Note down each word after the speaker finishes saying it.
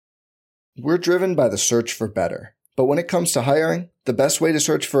We're driven by the search for better. But when it comes to hiring, the best way to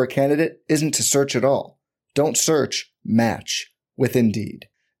search for a candidate isn't to search at all. Don't search, match with Indeed.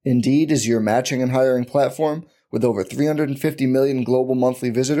 Indeed is your matching and hiring platform with over 350 million global monthly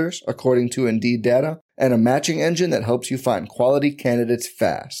visitors, according to Indeed data, and a matching engine that helps you find quality candidates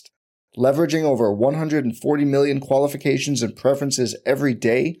fast. Leveraging over 140 million qualifications and preferences every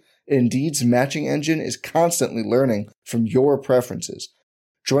day, Indeed's matching engine is constantly learning from your preferences.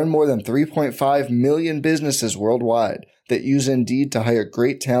 Join more than 3.5 million businesses worldwide that use Indeed to hire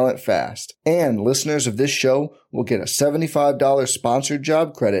great talent fast. And listeners of this show will get a $75 sponsored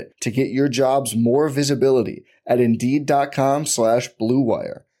job credit to get your jobs more visibility at Indeed.com/Blue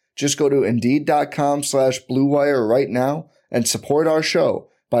Wire. Just go to Indeed.com/Blue Wire right now and support our show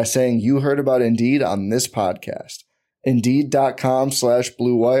by saying you heard about Indeed on this podcast.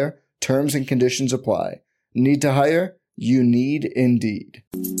 Indeed.com/Blue Wire. Terms and conditions apply. Need to hire? You need Indeed.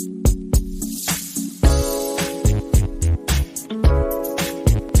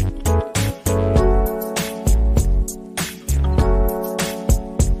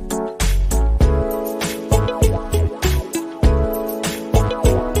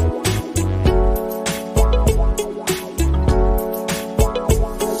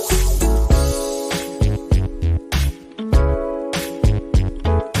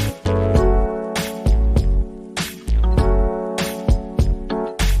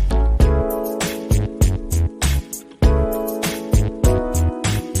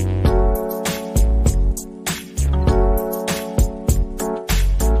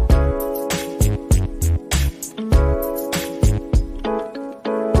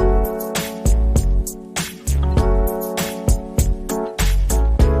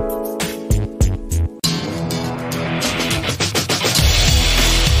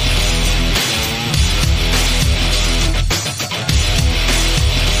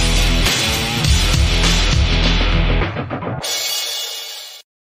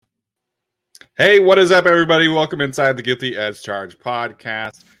 Hey, what is up, everybody? Welcome inside the Guilty as Charged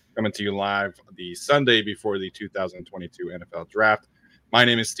podcast, coming to you live the Sunday before the 2022 NFL Draft. My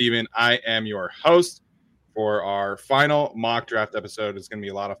name is Steven. I am your host for our final mock draft episode. It's going to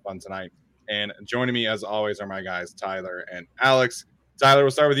be a lot of fun tonight. And joining me, as always, are my guys, Tyler and Alex. Tyler, we'll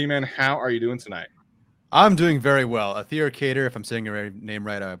start with you, man. How are you doing tonight? I'm doing very well. Athir Cater, if I'm saying your name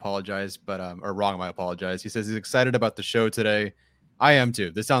right, I apologize, or wrong, I apologize. He says he's excited about the show today. I am too.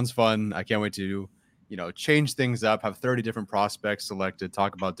 This sounds fun. I can't wait to, change things up, have 30 different prospects selected,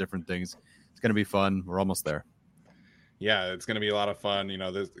 talk about different things. It's going to be fun. We're almost there. Yeah, it's going to be a lot of fun.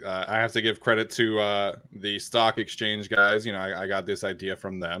 I have to give credit to the stock exchange guys. I got this idea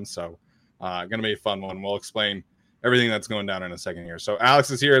from them. So going to be a fun one. We'll explain everything that's going down in a second here. So Alex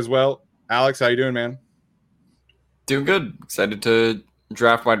is here as well. Alex, how you doing, man? Doing good. Excited to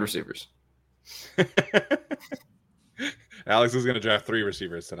draft wide receivers. Alex is going to draft 3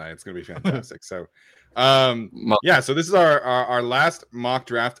 receivers tonight. It's going to be fantastic. So, so this is our last mock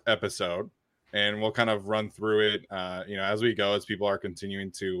draft episode, and we'll kind of run through it, as we go, as people are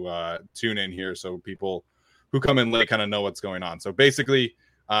continuing to tune in here. So people who come in late kind of know what's going on. So basically,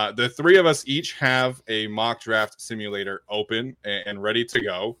 the 3 of us each have a mock draft simulator open and ready to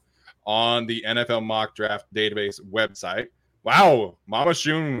go on the NFL mock draft database website. Wow, Mama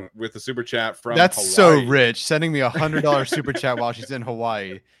Shun with the super chat from That's Hawaii. So rich, sending me $100 super chat while she's in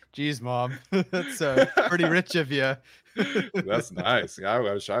Hawaii. Jeez, Mom, that's pretty rich of you. That's nice. I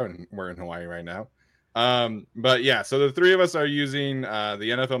wish I were in Hawaii right now. But yeah, so the 3 of us are using the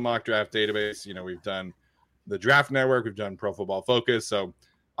NFL mock draft database. We've done the Draft Network, we've done Pro Football Focus. So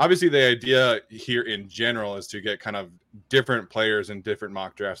obviously the idea here in general is to get kind of different players in different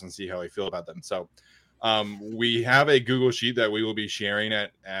mock drafts and see how we feel about them. So we have a Google sheet that we will be sharing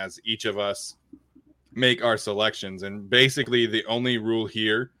as each of us make our selections. And basically the only rule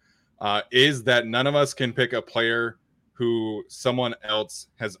here is that none of us can pick a player who someone else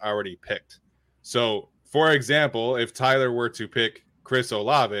has already picked. So for example, if Tyler were to pick Chris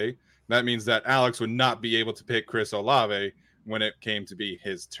Olave, that means that Alex would not be able to pick Chris Olave when it came to be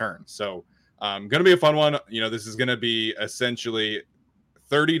his turn. So going to be a fun one. This is going to be essentially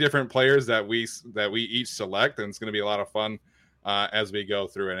 30 different players that we each select, and it's going to be a lot of fun as we go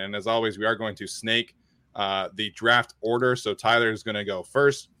through it. And as always, we are going to snake the draft order. So Tyler is going to go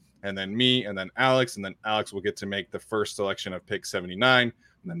first, and then me, and then Alex will get to make the first selection of pick 79,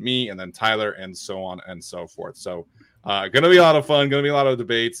 and then me, and then Tyler, and so on and so forth. So going to be a lot of fun, going to be a lot of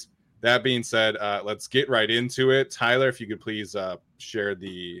debates. That being said, let's get right into it. Tyler, if you could please share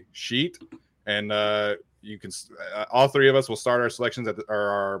the sheet, and you can all 3 of us will start our selections or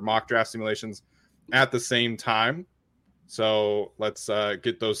our mock draft simulations at the same time. So let's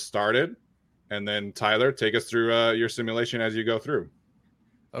get those started. And then Tyler, take us through your simulation as you go through.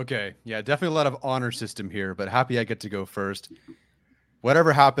 Okay. Yeah, definitely a lot of honor system here, but happy I get to go first.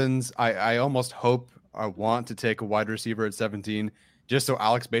 Whatever happens, I almost hope I want to take a wide receiver at 17 just so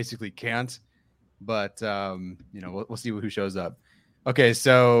Alex basically can't. But, we'll see who shows up. Okay,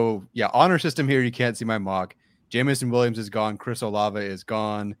 so, yeah, honor system here. You can't see my mock. Jameson Williams is gone. Chris Olave is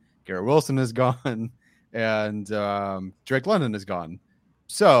gone. Garrett Wilson is gone. And Drake London is gone.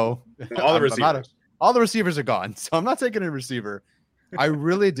 So All the receivers. All the receivers are gone. So I'm not taking a receiver. I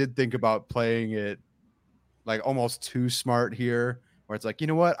really did think about playing it like almost too smart here, where it's like, you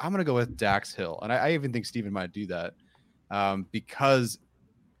know what? I'm going to go with Dax Hill. And I even think Steven might do that because,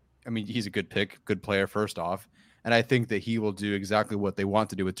 I mean, he's a good pick, good player, first off. And I think that he will do exactly what they want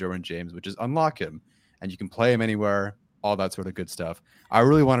to do with Derwin James, which is unlock him. And you can play him anywhere, all that sort of good stuff. I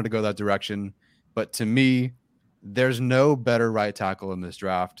really wanted to go that direction. But to me, there's no better right tackle in this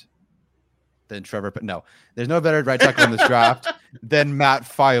draft than Trevor. No, there's no better right tackle in this draft than Matt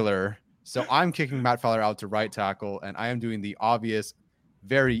Filer. So I'm kicking Matt Filer out to right tackle, and I am doing the obvious,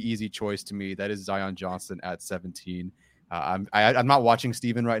 very easy choice to me. That is Zion Johnson at 17. I'm not watching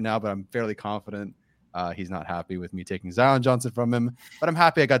Steven right now, but I'm fairly confident he's not happy with me taking Zion Johnson from him. But I'm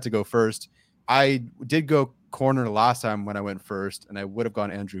happy I got to go first. I did go corner last time when I went first, and I would have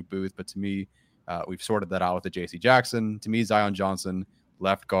gone Andrew Booth. But to me, we've sorted that out with the J.C. Jackson. To me, Zion Johnson,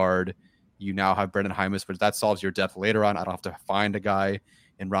 left guard. You now have Brendan Hymus, but that solves your depth later on. I don't have to find a guy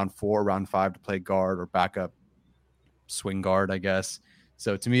in round 4, round 5 to play guard or backup swing guard, I guess.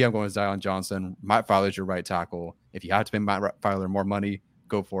 So to me, I'm going with Zion Johnson. Matt Filer's your right tackle. If you have to pay Matt Filer more money,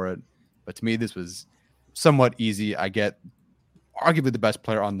 go for it. But to me, this was somewhat easy. I get arguably the best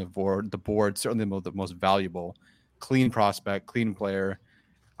player on the board, certainly the most valuable, clean prospect, clean player.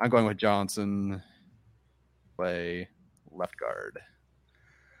 I'm going with Johnson, play left guard.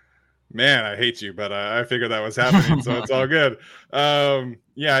 Man, I hate you, but I figured that was happening, so it's all good.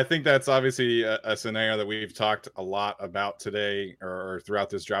 Yeah, I think that's obviously a scenario that we've talked a lot about today or throughout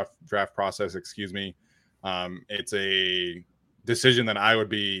this draft process, excuse me. It's a decision that I would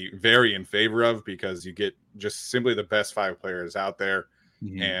be very in favor of because you get just simply the best 5 players out there.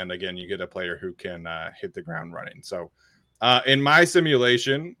 Mm-hmm. And again, you get a player who can hit the ground running. So in my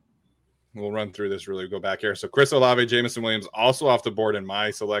simulation, we'll run through this really, go back here. So Chris Olave, Jameson Williams, also off the board in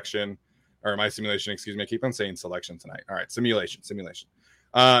my selection, or my simulation, excuse me. I keep on saying selection tonight. All right, simulation.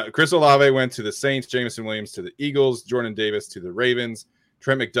 Chris Olave went to the Saints, Jameson Williams to the Eagles, Jordan Davis to the Ravens,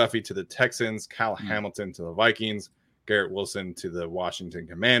 Trent McDuffie to the Texans, Kyle Hamilton to the Vikings, Garrett Wilson to the Washington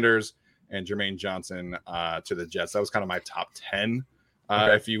Commanders, and Jermaine Johnson to the Jets. That was kind of my top 10,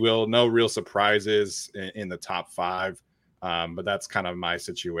 if you will. No real surprises in the top 5. But that's kind of my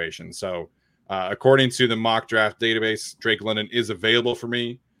situation. So according to the mock draft database, Drake London is available for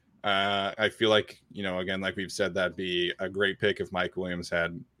me. I feel like, again, like we've said, that'd be a great pick if Mike Williams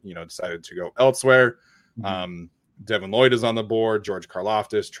had, decided to go elsewhere. Mm-hmm. Devin Lloyd is on the board, George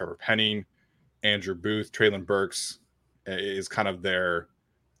Karlaftis, Trevor Penning, Andrew Booth, Treylon Burks is kind of their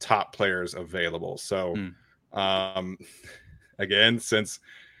top players available. So again, since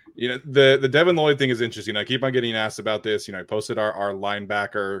the Devin Lloyd thing is interesting. I keep on getting asked about this. I posted our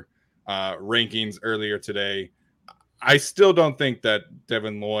linebacker rankings earlier today. I still don't think that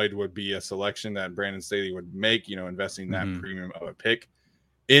Devin Lloyd would be a selection that Brandon Staley would make, investing that premium of a pick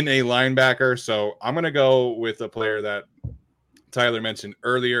in a linebacker. So I'm going to go with a player that Tyler mentioned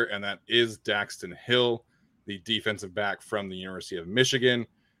earlier, and that is Daxton Hill, the defensive back from the University of Michigan.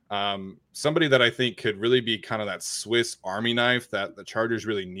 Somebody that I think could really be kind of that Swiss Army knife that the Chargers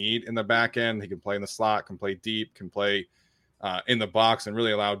really need in the back end. He can play in the slot, can play deep, can play in the box, and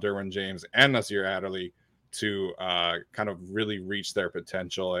really allow Derwin James and Nasir Adderley to kind of really reach their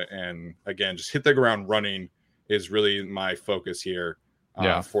potential. And again, just hit the ground running is really my focus here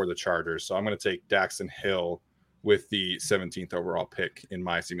for the Chargers. So I'm going to take Daxton Hill with the 17th overall pick in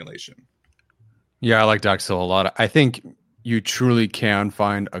my simulation. Yeah, I like Dax Hill a lot. I think you truly can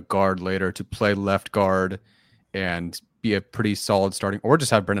find a guard later to play left guard and be a pretty solid starting, or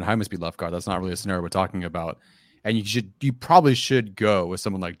just have Brendan Hymus be left guard. That's not really a scenario we're talking about. And you probably should go with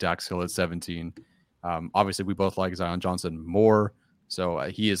someone like Dax Hill at 17. Obviously, we both like Zion Johnson more, so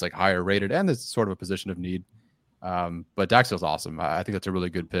he is like higher rated, and it's sort of a position of need. But Dax Hill's awesome. I think that's a really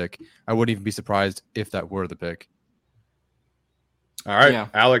good pick. I wouldn't even be surprised if that were the pick. All right,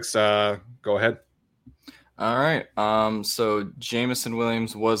 Alex, go ahead. All right. So Jameson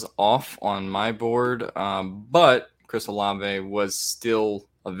Williams was off on my board, but Chris Olave was still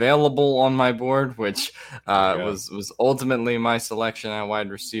available on my board, which was ultimately my selection at wide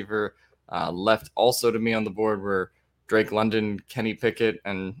receiver. Left also to me on the board were Drake London, Kenny Pickett,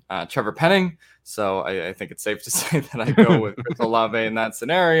 and Trevor Penning. So I think it's safe to say that I go with Chris Olave in that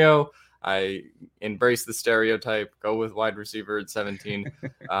scenario. I embrace the stereotype, go with wide receiver at 17,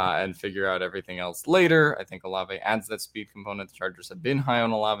 and figure out everything else later. I think Olave adds that speed component. The Chargers have been high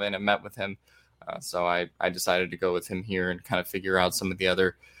on Olave, and I met with him. So I decided to go with him here and kind of figure out some of the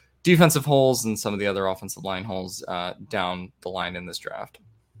other defensive holes and some of the other offensive line holes down the line in this draft.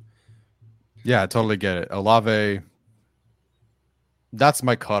 Yeah, I totally get it. Olave, that's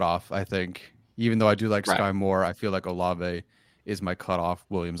my cutoff, I think. Even though I do like Sky Moore, I feel like Olave is my cutoff.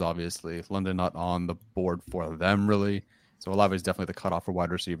 Williams, obviously. London not on the board for them, really. So Olave is definitely the cutoff for wide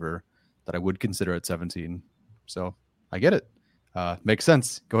receiver that I would consider at 17. So I get it. Makes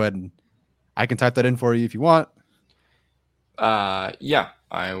sense. Go ahead and I can type that in for you if you want. Yeah,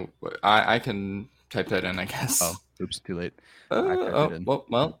 I can type that in, I guess. Oh, oops, too late.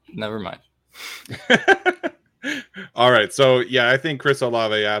 Well, never mind. All right, so yeah, I think Chris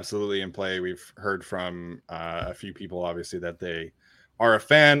Olave absolutely in play. We've heard from a few people, obviously, that they are a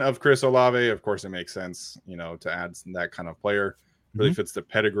fan of Chris Olave. Of course, it makes sense, to add that kind of player. Really fits the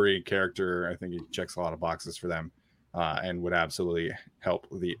pedigree, character. I think he checks a lot of boxes for them, and would absolutely help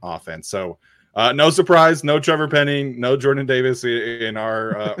the offense. So, no surprise, no Trevor Penning, no Jordan Davis in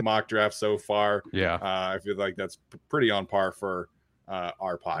our mock draft so far. Yeah, I feel like that's pretty on par for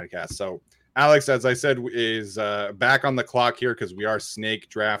our podcast. So. Alex, as I said, is back on the clock here because we are snake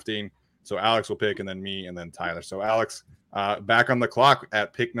drafting. So Alex will pick, and then me, and then Tyler. So Alex, back on the clock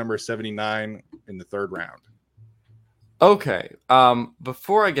at pick number 79 in the third round. Okay.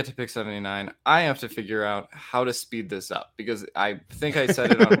 Before I get to pick 79, I have to figure out how to speed this up because I think I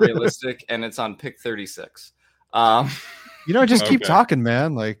said it on realistic, and it's on pick 36. Just keep talking,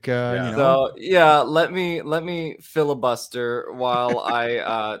 man. Like, So yeah, let me filibuster while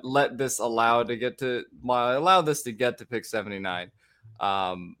I allow this to get to pick 79.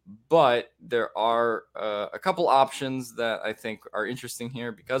 But there are a couple options that I think are interesting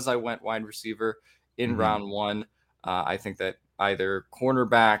here because I went wide receiver in round 1. I think that either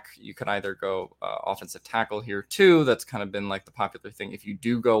cornerback, you could either go offensive tackle here too. That's kind of been like the popular thing. If you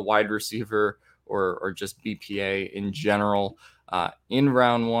do go wide receiver or just BPA in general in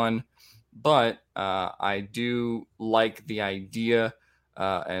round 1. But I do like the idea.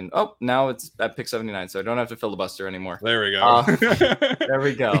 Now it's at pick 79, so I don't have to filibuster anymore. There we go. There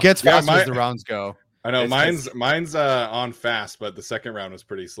we go. It gets faster as the rounds go. I know mine's on fast, but the second round was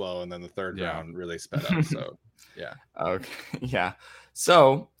pretty slow, and then the third round really sped up. So yeah. Okay. Yeah.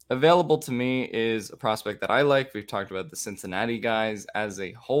 So available to me is a prospect that I like. We've talked about the Cincinnati guys as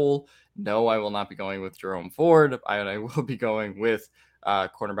a whole. No, I will not be going with Jerome Ford. I will be going with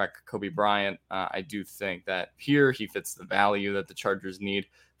cornerback Kobe Bryant. I do think that here he fits the value that the Chargers need,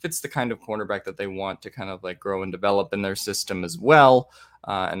 fits the kind of cornerback that they want to kind of like grow and develop in their system as well,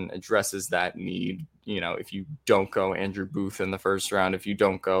 and addresses that need. If you don't go Andrew Booth in the first round, if you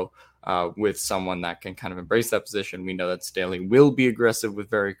don't go with someone that can kind of embrace that position, we know that Staley will be aggressive with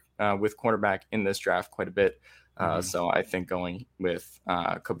cornerback in this draft quite a bit. So I think going with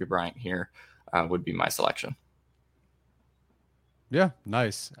Kobe Bryant here would be my selection. Yeah,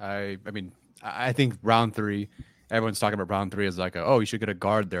 nice. I think round 3, everyone's talking about round 3 as like, you should get a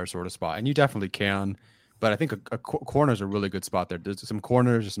guard there sort of spot. And you definitely can. But I think a corner is a really good spot there. There's some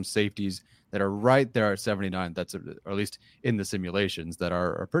corners or some safeties that are right there at 79. That's or at least in the simulations that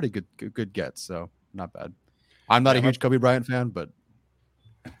are pretty good gets. So not bad. I'm not a huge Kobe Bryant fan, but.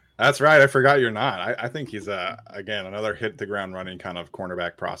 That's right. I forgot you're not. I think he's again another hit the ground running kind of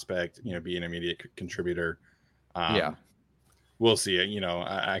cornerback prospect. Be an immediate contributor. We'll see it.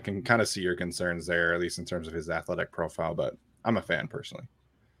 I can kind of see your concerns there, at least in terms of his athletic profile. But I'm a fan personally.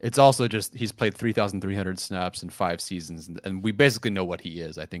 It's also just he's played 3,300 snaps in 5 seasons, and we basically know what he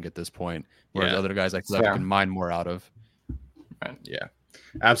is. I think at this point, whereas other guys I can mine more out of. Right. Yeah,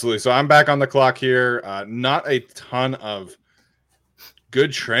 absolutely. So I'm back on the clock here. Not a ton of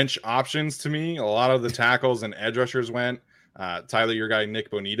good trench options to me. A lot of the tackles and edge rushers went. Tyler, your guy Nick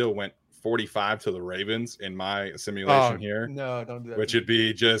Bonito went 45 to the Ravens in my simulation here. No, don't do that. Which would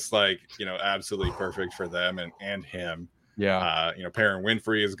be just like, absolutely perfect for them and him. Yeah. Perrin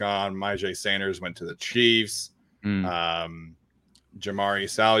Winfrey is gone. Myjai Sanders went to the Chiefs. Jamari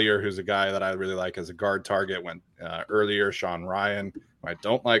Salyer, who's a guy that I really like as a guard target, went earlier. Sean Ryan, who I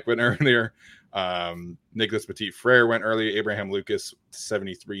don't like, went earlier. Nicholas Petit Frere went early. Abraham Lucas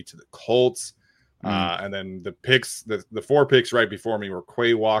 73 to the Colts. And then the picks, the 4 picks right before me were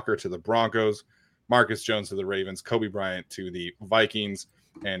Quay Walker to the Broncos, Marcus Jones to the Ravens, Kobe Bryant to the Vikings,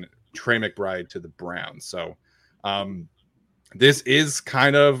 and Trey McBride to the Browns. So this is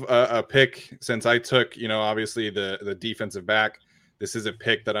kind of a pick since I took, obviously the defensive back. This is a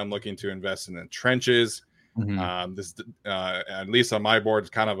pick that I'm looking to invest in the trenches. This, at least on my board, is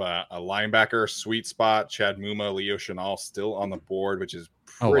kind of a linebacker sweet spot. Chad Muma, Leo Chenal still on the board, which is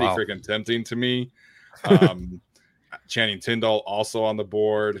pretty freaking tempting to me. Channing Tindall also on the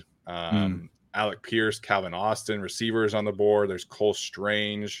board. Alec Pierce, Calvin Austin, receivers on the board. There's Cole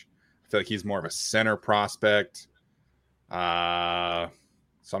Strange. I feel like he's more of a center prospect. So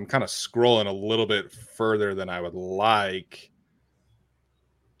I'm kind of scrolling a little bit further than I would like.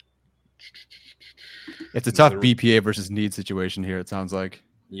 It's a tough BPA versus need situation here, it sounds like.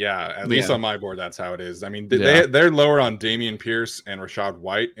 Yeah, at least on my board, that's how it is. I mean, they're lower on Damian Pierce and Rashad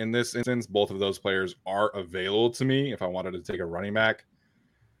White in this instance. Both of those players are available to me if I wanted to take a running back.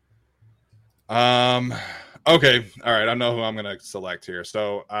 Okay. All right. I know who I'm going to select here.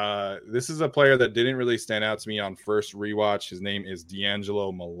 So this is a player that didn't really stand out to me on first rewatch. His name is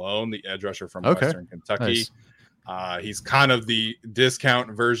D'Angelo Malone, the edge rusher from Western Kentucky. Nice. He's kind of the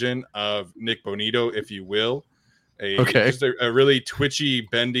discount version of Nick Bonito, if you will. Just a really twitchy,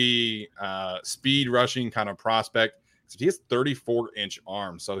 bendy, speed rushing kind of prospect. So he has 34-inch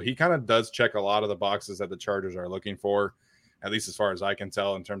arms. So he kind of does check a lot of the boxes that the Chargers are looking for, at least as far as I can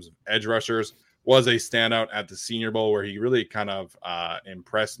tell in terms of edge rushers. Was a standout at the Senior Bowl where he really kind of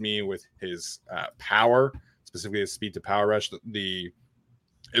impressed me with his power, specifically his speed to power rush. The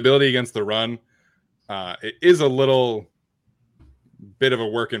ability against the run, it is a little bit of a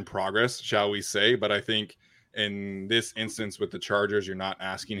work in progress, shall we say. But I think in this instance with the Chargers, you're not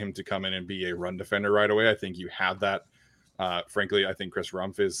asking him to come in and be a run defender right away. I think you have that. Frankly, I think Chris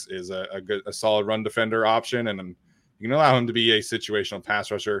Rumph is a solid run defender option, and you can allow him to be a situational pass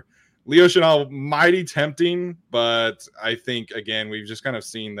rusher. Leo Chenal, mighty tempting, but I think, again, we've just kind of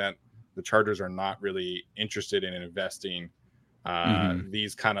seen that the Chargers are not really interested in investing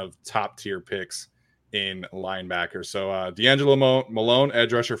these kind of top-tier picks in linebackers. So D'Angelo Malone,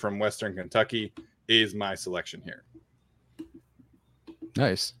 edge rusher from Western Kentucky, is my selection here.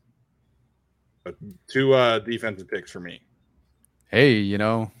 Nice. But two defensive picks for me. Hey,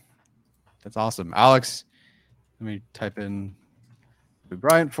 that's awesome. Alex, let me type in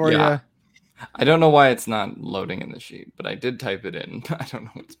Bryant for you. I don't know why it's not loading in the sheet, but I did type it in. I don't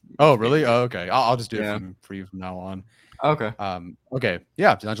know what's. Oh, really? Oh, okay. I'll just do it for you from now on. Okay. Okay.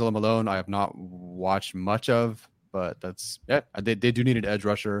 Yeah, D'Angelo Malone, I have not watched much of, but they do need an edge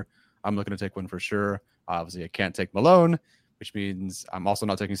rusher. I'm looking to take one for sure. Obviously, I can't take Malone, which means I'm also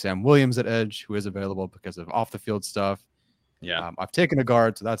not taking Sam Williams at edge, who is available because of off the field stuff. Yeah. I've taken a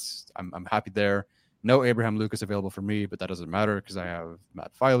guard, so I'm happy there. No Abraham Lucas available for me, but that doesn't matter because I have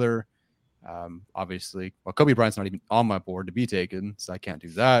Matt Filer. Obviously, Kobe Bryant's not even on my board to be taken, so I can't do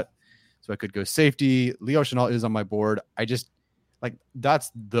that. So I could go safety. Leo Chenal is on my board. I just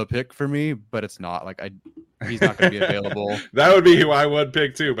that's the pick for me, but it's not he's not going to be available. That would be who I would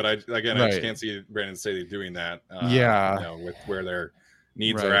pick too, but I just can't see Brandon Staley doing that. With where their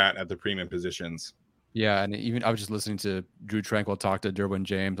needs are at the premium positions. Yeah, and even I was just listening to Drew Tranquil talk to Derwin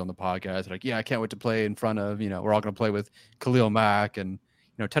James on the podcast. I can't wait to play in front of, we're all going to play with Khalil Mack. And,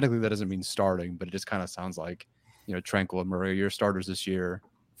 technically that doesn't mean starting, but it just kind of sounds like, Tranquil and Murray, your starters this year,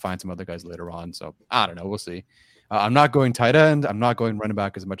 find some other guys later on. So I don't know. We'll see. I'm not going tight end. I'm not going running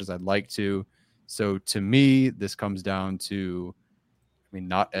back as much as I'd like to. So to me, this comes down to,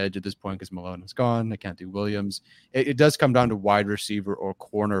 not edge at this point because Malone is gone. I can't do Williams. It does come down to wide receiver or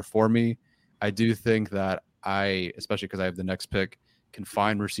corner for me. I do think that especially because I have the next pick, can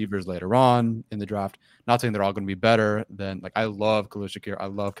find receivers later on in the draft. Not saying they're all going to be better than, I love Khalil Shakir. I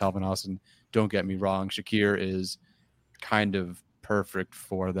love Calvin Austin. Don't get me wrong. Shakir is kind of perfect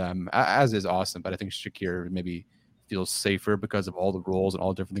for them, as is Austin. But I think Shakir maybe feels safer because of all the roles and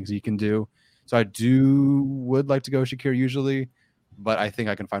all the different things he can do. So I would like to go Shakir usually, but I think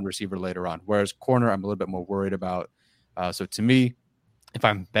I can find receiver later on. Whereas corner, I'm a little bit more worried about. So to me, if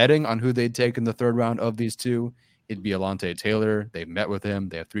I'm betting on who they'd take in the third round of these two, it'd be Alontae Taylor. They've met with him.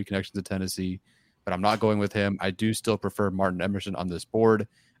 They have 3 connections to Tennessee, but I'm not going with him. I do still prefer Martin Emerson on this board.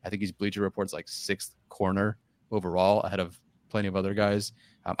 I think he's Bleacher Report's 6th corner overall ahead of plenty of other guys.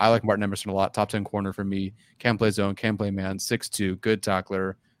 I like Martin Emerson a lot. Top 10 corner for me. Can play zone, can play man, 6'2", good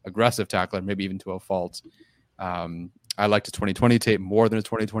tackler, aggressive tackler, maybe even to a fault. I liked his 2020 tape more than his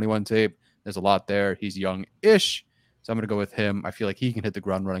 2021 tape. There's a lot there. He's young-ish. So I'm going to go with him. I feel like he can hit the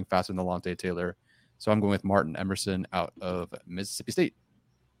ground running faster than Alontae Taylor. So I'm going with Martin Emerson out of Mississippi State.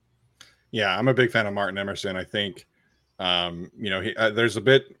 Yeah, I'm a big fan of Martin Emerson. I think, there's a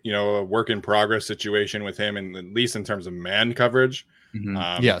bit, a work in progress situation with him, and at least in terms of man coverage.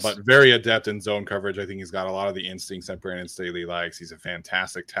 Yes. But very adept in zone coverage. I think he's got a lot of the instincts that Brandon Staley likes. He's a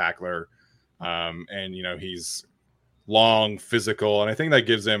fantastic tackler. And, he's long, physical. And I think that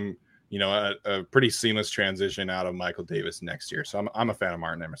gives him, a pretty seamless transition out of Michael Davis next year. So I'm a fan of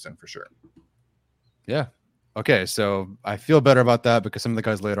Martin Emerson for sure. Yeah. Okay. So I feel better about that because some of the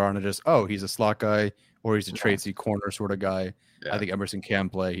guys later on are just, he's a slot guy or he's a tradesy corner sort of guy. Yeah. I think Emerson can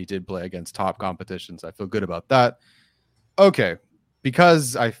play. He did play against top competitions. I feel good about that. Okay.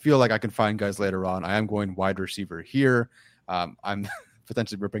 Because I feel like I can find guys later on, I am going wide receiver here. I'm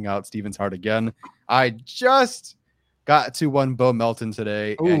potentially ripping out Steven's heart again. I just got to one Bo Melton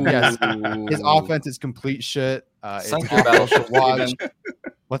today. And yes, his offense is complete shit. Sunk your battleship, Steven.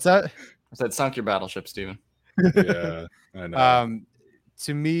 What's that? I said sunk your battleship, Steven. Yeah, I know.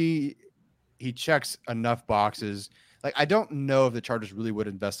 To me, he checks enough boxes. Like, I don't know if the Chargers really would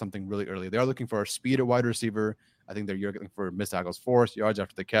invest something really early. They are looking for a speed at wide receiver. I think they're looking for missed tackles forced, yards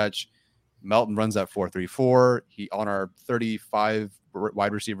after the catch. Melton runs that 4.34. He on our 35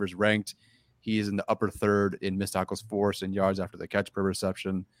 wide receivers ranked. He is in the upper third in missed tackles forced and yards after the catch per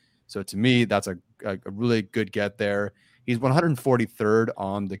reception. So to me, that's a really good get there. He's 143rd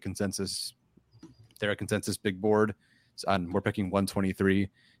on the consensus. They're a consensus big board, and we're picking 123.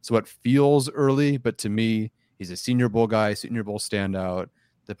 So it feels early, but to me, he's a Senior Bowl guy, Senior Bowl standout.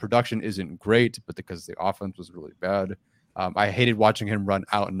 The production isn't great, but because the offense was really bad. I hated watching him run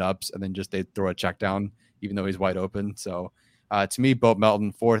out and ups, and then just they throw a check down, even though he's wide open. So to me, Bo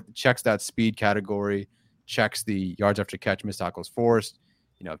Melton, fourth, checks that speed category, checks the yards after catch, missed tackles forced,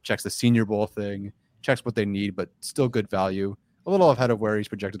 checks the Senior Bowl thing, checks what they need, but still good value. A little ahead of where he's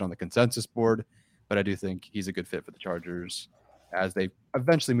projected on the consensus board, but I do think he's a good fit for the Chargers as they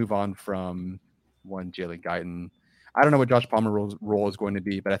eventually move on from one Jalen Guyton. I don't know what Josh Palmer's role is going to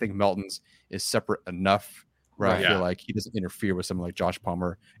be, but I think Melton's is separate enough where I feel like he doesn't interfere with someone like Josh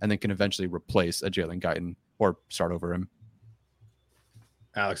Palmer and then can eventually replace a Jalen Guyton or start over him.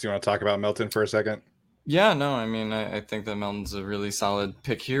 Alex, you want to talk about Melton for a second? Yeah, no, I mean, I think that Melton's a really solid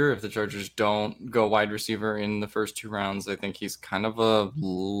pick here. If the Chargers don't go wide receiver in the first 2 rounds, I think he's kind of a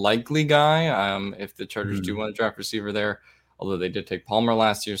likely guy. If the Chargers do want to draft receiver there, although they did take Palmer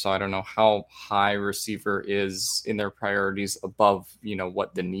last year, so I don't know how high receiver is in their priorities above,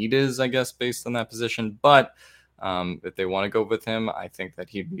 what the need is, I guess, based on that position. But if they want to go with him, I think that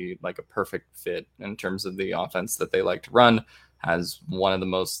he'd be like a perfect fit in terms of the offense that they like to run. Has one of the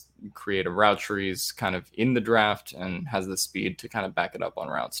most creative route trees kind of in the draft and has the speed to kind of back it up on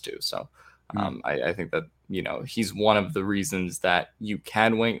routes too. So I think that, he's one of the reasons that you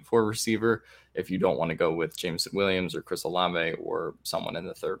can wait for a receiver if you don't want to go with Jameson Williams or Chris Olave or someone in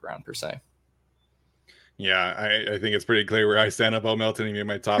the 3rd round per se. Yeah, I think it's pretty clear where I stand up. Bo Melton, he made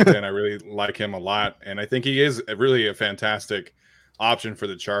my top 10. I really like him a lot. And I think he is really a fantastic option for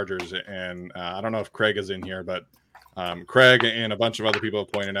the Chargers. And I don't know if Craig is in here, but Craig and a bunch of other people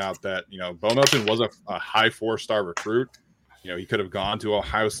have pointed out that, Bo Melton was a high 4-star recruit. He could have gone to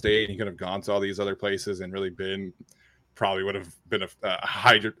Ohio State. He could have gone to all these other places and really probably would have been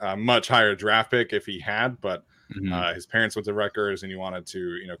a much higher draft pick if he had. But his parents went to Rutgers and he wanted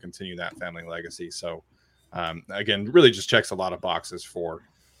to, continue that family legacy. So, again, really just checks a lot of boxes for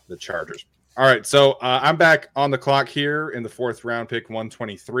the Chargers. All right. So I'm back on the clock here in the 4th round, pick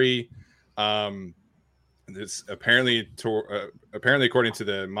 123. This apparently, according to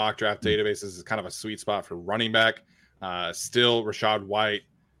the mock draft database, this is kind of a sweet spot for running back. Still Rachaad White.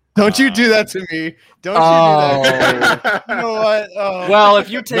 Don't you do that to me. Don't you do that. You know what? Well, if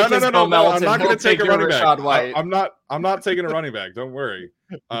you take no, Melton, I'm not going to take a running back. White. I'm not taking a running back. Don't worry.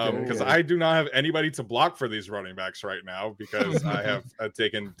 Because I do not have anybody to block for these running backs right now because I have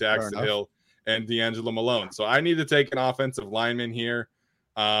taken Daxton Hill and D'Angelo Malone. So I need to take an offensive lineman here.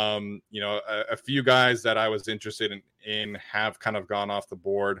 A few guys that I was interested in have kind of gone off the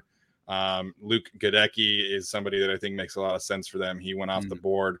board. Luke Gadecki is somebody that I think makes a lot of sense for them. He went off the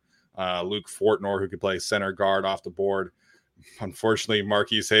board. Luke Fortnor, who could play center guard, off the board. Unfortunately,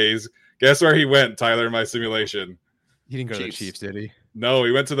 Marquise Hayes. Guess where he went, Tyler, in my simulation? He didn't go to the Chiefs, did he? No,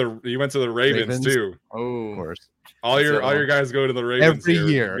 he went to the Ravens too. Oh, of course. All your guys go to the Ravens every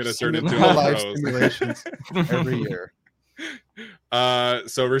year. Going to turn into live simulations every year.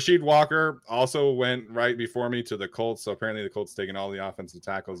 So Rasheed Walker also went right before me to the Colts. So apparently the Colts taking all the offensive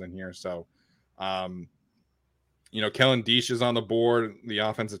tackles in here. So, Kellen Diesch is on the board, the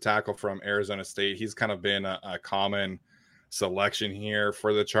offensive tackle from Arizona State. He's kind of been a common selection here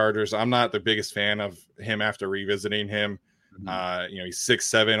for the Chargers. I'm not the biggest fan of him after revisiting him. He's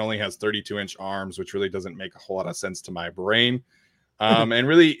 6'7", only has 32-inch arms, which really doesn't make a whole lot of sense to my brain. And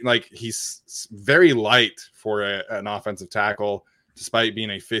really, he's very light for an offensive tackle. despite being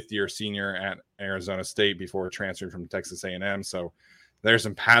a fifth-year senior at Arizona State before transferring from Texas A&M. So there's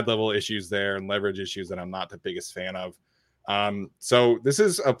some pad level issues there and leverage issues that I'm not the biggest fan of. So this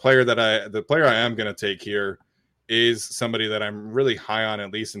is a player that the player I am going to take here is somebody that I'm really high on,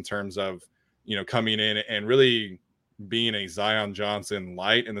 at least in terms of, coming in and really being a Zion Johnson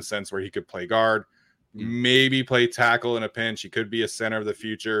light, in the sense where he could play guard, maybe play tackle in a pinch. He could be a center of the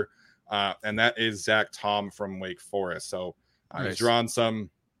future. And that is Zach Tom from Wake Forest. So I've drawn some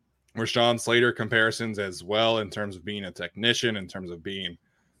Rashawn Slater comparisons as well, in terms of being a technician, in terms of being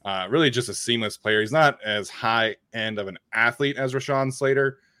really just a seamless player. He's not as high end of an athlete as Rashawn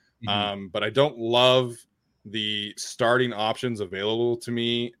Slater, but I don't love the starting options available to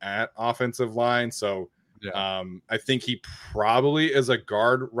me at offensive line. So I think he probably is a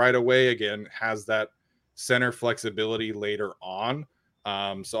guard right away. Again, has that center flexibility later on.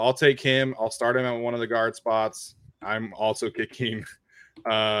 So I'll take him. I'll start him at one of the guard spots. I'm also kicking,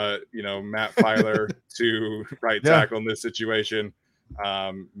 Matt Filer to right tackle in this situation.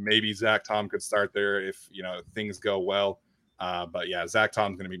 Maybe Zach Tom could start there if, things go well. But yeah, Zach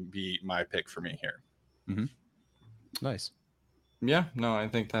Tom's going to be my pick for me here. Nice. Yeah, no, I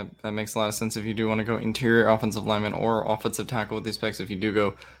think that makes a lot of sense if you do want to go interior offensive lineman or offensive tackle with these picks. If you do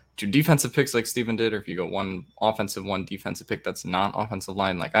go to defensive picks like Steven did, or if you go one offensive, one defensive pick that's not offensive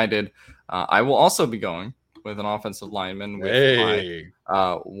line like I did, I will also be going with an offensive lineman with my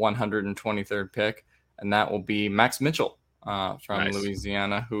 123rd pick, and that will be Max Mitchell from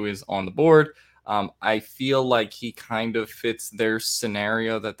Louisiana, who is on the board. I feel like he kind of fits their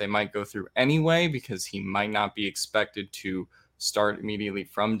scenario that they might go through anyway, because he might not be expected to start immediately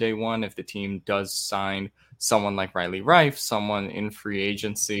from day one if the team does sign someone like Riley Rife, someone in free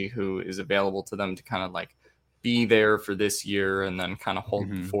agency who is available to them to kind of like be there for this year and then kind of hold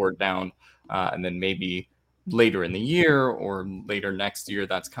the fort down. And then maybe later in the year or later next year,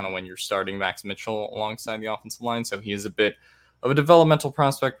 that's kind of when you're starting Max Mitchell alongside the offensive line. So he is a bit of a developmental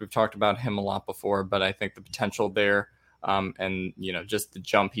prospect. We've talked about him a lot before, but I think the potential there and, just the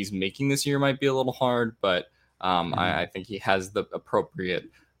jump he's making this year might be a little hard, but I think he has the appropriate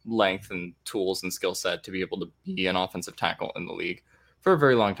length and tools and skill set to be able to be an offensive tackle in the league for a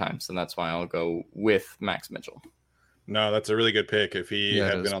very long time. So that's why I'll go with Max Mitchell. No, that's a really good pick. If he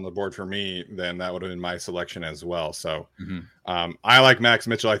had been on the board for me, then that would have been my selection as well. So I like Max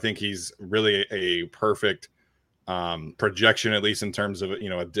Mitchell. I think he's really a perfect projection, at least in terms of,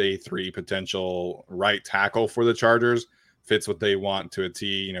 a day 3 potential right tackle for the Chargers. Fits what they want to a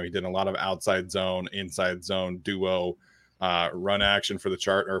T. He did a lot of outside zone, inside zone duo run action for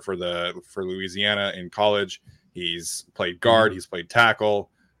the for Louisiana in college. He's played guard, he's played tackle.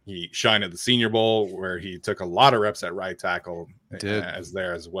 He shined at the Senior Bowl, where he took a lot of reps at right tackle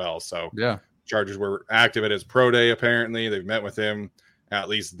as well. So Chargers were active at his pro day. Apparently, they've met with him at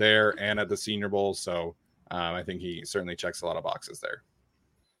least there and at the Senior Bowl. So I think he certainly checks a lot of boxes there.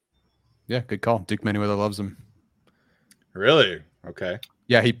 Yeah, good call. Duke Manyweather loves him. Really? Okay.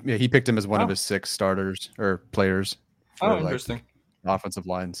 Yeah, he picked him as one of his 6 starters or players. For, interesting. Offensive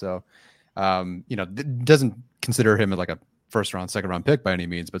line. So, doesn't consider him like a first round, second round pick by any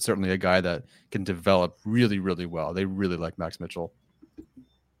means, but certainly a guy that can develop really, really well. They really like Max Mitchell.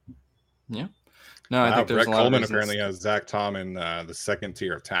 Yeah. No, I think there's Brett a lot Coleman of apparently has Zach Tom in the second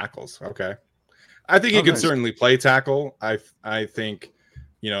tier of tackles. Okay. I think he can certainly play tackle. I think,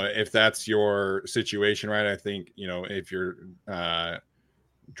 if that's your situation, right? I think, if you're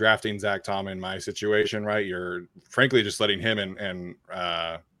drafting Zach Tom in my situation, right, you're frankly just letting him and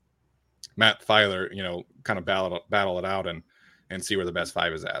Matt Filer, kind of battle it out and see where the best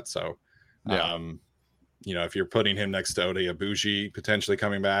 5 is at. So, if you're putting him next to Ode Abuji potentially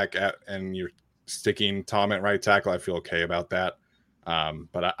coming back and you're sticking Tom at right tackle, I feel okay about that.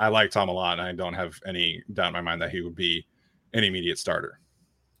 But I like Tom a lot, and I don't have any doubt in my mind that he would be an immediate starter.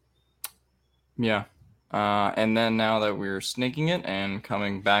 Yeah. And then now that we're snaking it and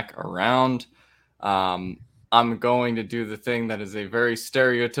coming back around, I'm going to do the thing that is a very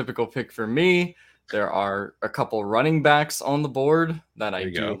stereotypical pick for me. There are a couple running backs on the board that I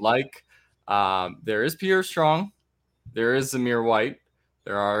do like. There is Pierre Strong. There is Zamir White.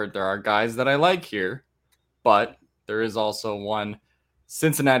 There are guys that I like here, but there is also one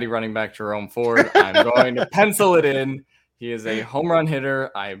Cincinnati running back, Jerome Ford. I'm going to pencil it in. He is a home run hitter.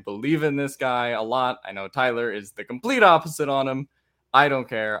 I believe in this guy a lot. I know Tyler is the complete opposite on him. I don't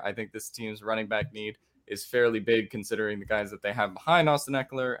care. I think this team's running back need is fairly big considering the guys that they have behind Austin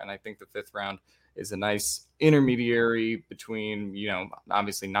Eckler. And I think the 5th round is a nice intermediary between,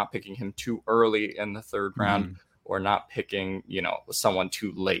 obviously not picking him too early in the 3rd round or not picking, someone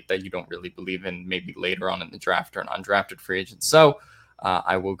too late that you don't really believe in, maybe later on in the draft or an undrafted free agent. So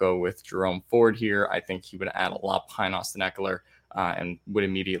I will go with Jerome Ford here. I think he would add a lot behind Austin Eckler and would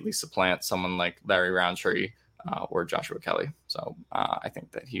immediately supplant someone like Larry Roundtree or Joshua Kelly. So I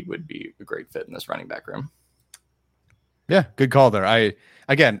think that he would be a great fit in this running back room. Yeah, good call there.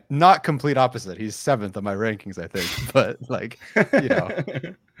 Again, not complete opposite. He's 7th on my rankings, I think. But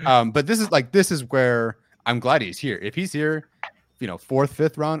but this is where I'm glad he's here. If he's here, 4th,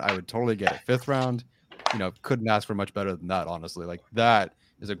 5th round, I would totally get it. 5th round, couldn't ask for much better than that, honestly. Like, that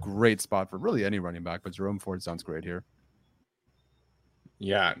is a great spot for really any running back, but Jerome Ford sounds great here.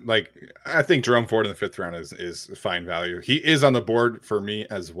 Yeah, like I think Jerome Ford in the 5th round is fine value. He is on the board for me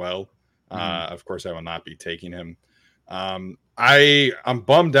as well. Of course, I will not be taking him. I'm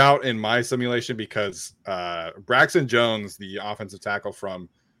bummed out in my simulation because Braxton Jones, the offensive tackle from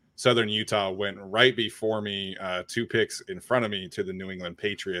Southern Utah, went right before me, 2 picks in front of me to the New England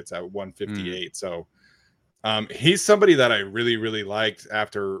Patriots at 158. So he's somebody that I really, really liked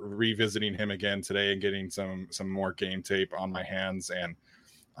after revisiting him again today and getting some more game tape on my hands. And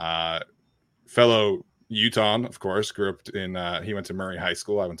fellow Utah, of course, grew up in he went to Murray High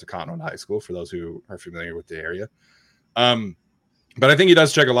School. I went to Cottonwood High School, for those who are familiar with the area. But I think he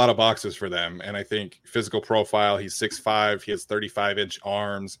does check a lot of boxes for them. And I think physical profile, he's 6'5", he has 35-inch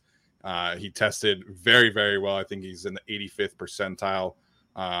arms. He tested very, very well. I think he's in the 85th percentile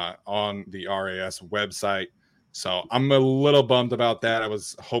on the RAS website. So I'm a little bummed about that. I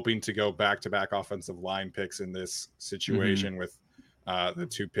was hoping to go back-to-back offensive line picks in this situation with the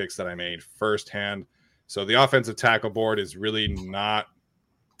 2 picks that I made firsthand. So the offensive tackle board is really not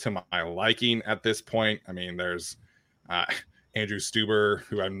to my liking at this point. I mean, there's Andrew Stuber,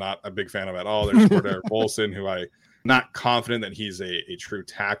 who I'm not a big fan of at all. There's Cordero Bolson, who I'm not confident that he's a true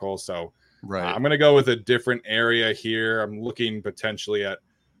tackle. So I'm going to go with a different area here. I'm looking potentially at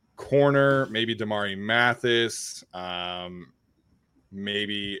corner, maybe Damari Mathis,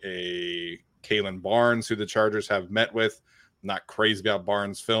 maybe a Kalen Barnes, who the Chargers have met with. I'm not crazy about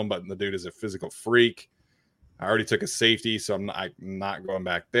Barnes' film, but the dude is a physical freak. I already took a safety, so I'm not going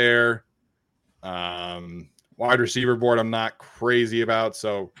back there. Wide receiver board, I'm not crazy about.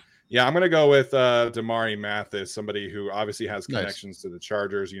 So, yeah, I'm going to go with Damari Mathis, somebody who obviously has connections to the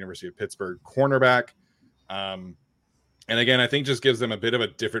Chargers, University of Pittsburgh cornerback. And again, I think just gives them a bit of a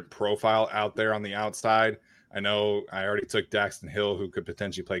different profile out there on the outside. I know I already took Daxton Hill, who could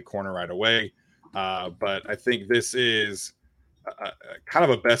potentially play corner right away. But I think this is kind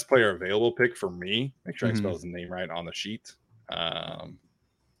of a best player available pick for me. Make sure I spell his name right on the sheet. Yeah,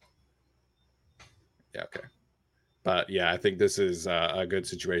 okay. But yeah, I think this is a good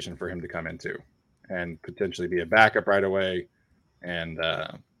situation for him to come into and potentially be a backup right away and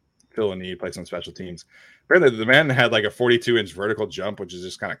fill a need, play some special teams. Apparently, the man had like a 42-inch vertical jump, which is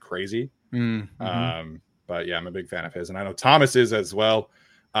just kind of crazy. But yeah, I'm a big fan of his. And I know Thomas is as well.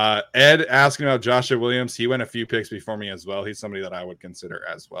 Ed asking about Joshua Williams. He went a few picks before me as well. He's somebody that I would consider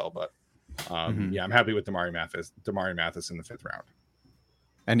as well. But yeah, I'm happy with Damari Mathis in the 5th round.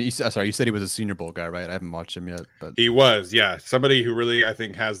 And you said he was a Senior Bowl guy, right? I haven't watched him yet, but he was, yeah, somebody who really I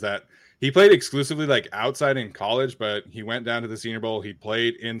think has that. He played exclusively like outside in college, but he went down to the Senior Bowl. He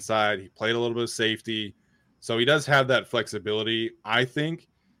played inside. He played a little bit of safety, so he does have that flexibility, I think.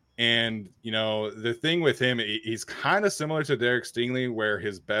 And the thing with him, he's kind of similar to Derek Stingley, where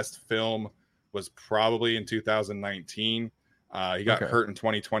his best film was probably in 2019. He got hurt in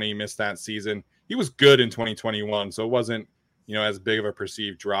 2020, missed that season. He was good in 2021, so it wasn't as big of a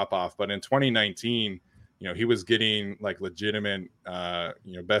perceived drop off. But in 2019, he was getting like legitimate,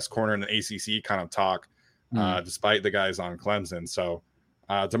 best corner in the ACC kind of talk, despite the guys on Clemson. So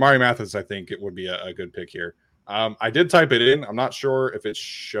Damari Mathis, I think it would be a good pick here. I did type it in. I'm not sure if it's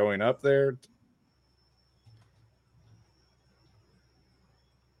showing up there.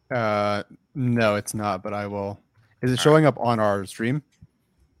 No, it's not, but I will. Is it showing up on our stream?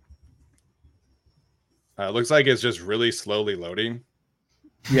 Looks like it's just really slowly loading.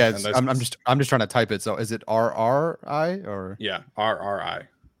 Yeah, I'm just trying to type it. So is it RRI or? Yeah, RRI.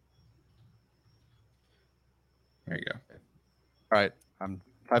 There you go. All right, I'm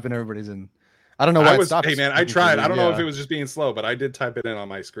typing everybody's in. I don't know why it stopped. Hey man, I tried. I don't know if it was just being slow, but I did type it in on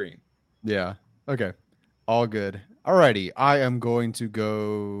my screen. Yeah. Okay. All good. Alrighty. I am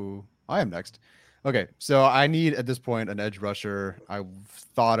next. Okay. So I need at this point an edge rusher. I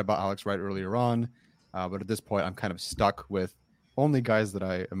thought about Alex Wright earlier on, but at this point I'm kind of stuck with only guys that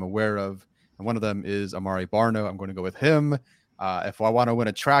I am aware of, and one of them is Amari Barno. I'm going to go with him. If I want to win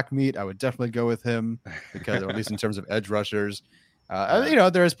a track meet, I would definitely go with him because, or at least in terms of edge rushers.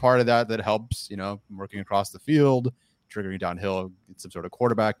 There is part of that helps, working across the field, triggering downhill, get some sort of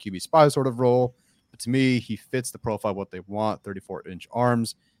quarterback, QB spy sort of role. But to me, he fits the profile of what they want, 34-inch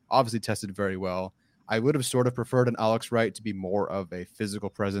arms, obviously tested very well. I would have sort of preferred an Alex Wright to be more of a physical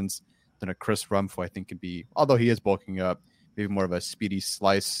presence than a Chris Rumph, who I think could be, although he is bulking up, maybe more of a speedy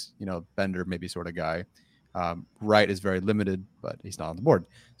slice, bender maybe sort of guy. Wright is very limited, but he's not on the board.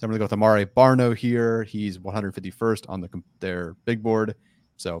 So I'm going to go with Amari Barno here. He's 151st on their big board.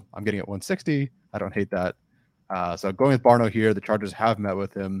 So I'm getting at 160. I don't hate that. So going with Barno here, the Chargers have met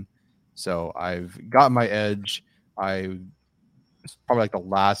with him. So I've got my edge. It's probably like the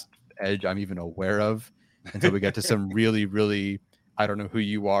last edge I'm even aware of until we get to some really, really, I don't know who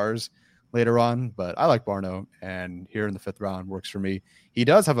you are's later on, but I like Barno, and here in the 5th round works for me. He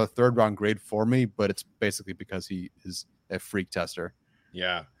does have a 3rd round grade for me, but it's basically because he is a freak tester.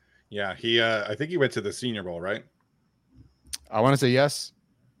 Yeah. He, I think he went to the Senior Bowl, right? I want to say yes.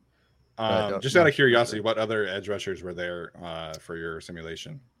 Just out of curiosity, what other edge rushers were there for your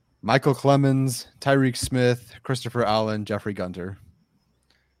simulation? Michael Clemens, Tyreek Smith, Christopher Allen, Jeffrey Gunter.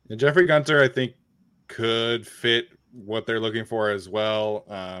 And Jeffrey Gunter, I think, could fit what they're looking for as well.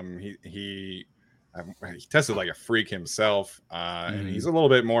 He tested like a freak himself, and he's a little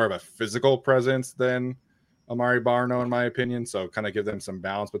bit more of a physical presence than Amari Barno, in my opinion. So kind of give them some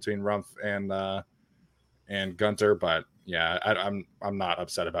balance between Rumph and Gunter. But yeah, I'm not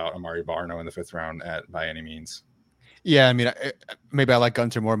upset about Amari Barno in the 5th round by any means. Yeah, I mean, maybe I like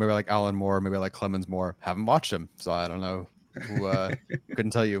Gunter more, maybe I like Allen more, maybe I like Clemens more. Haven't watched him, so I don't know.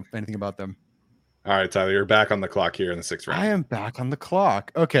 Couldn't tell you anything about them. All right, Tyler, you're back on the clock here in the 6th round. I am back on the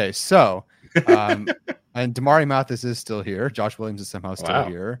clock. Okay, so and Damari Mathis is still here. Josh Williams is somehow still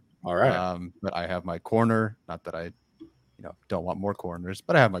here. All right. But I have my corner. Not that I, don't want more corners,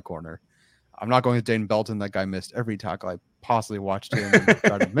 but I have my corner. I'm not going with Dane Belton. That guy missed every tackle I possibly watched him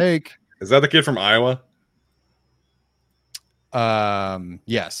try to make. Is that the kid from Iowa?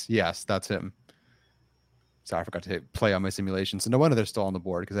 Yes, that's him. Sorry, I forgot to hit play on my simulation. So no wonder they're still on the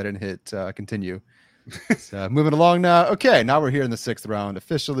board because I didn't hit continue. So moving along now. Okay, now we're here in the 6th round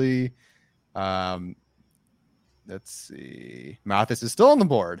officially. Let's see. Mathis is still on the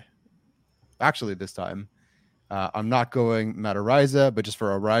board. Actually, this time. I'm not going Matt Ariza, but just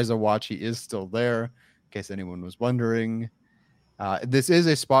for Ariza watch, he is still there, in case anyone was wondering. This is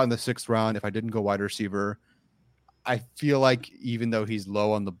a spot in the 6th round. If I didn't go wide receiver, I feel like even though he's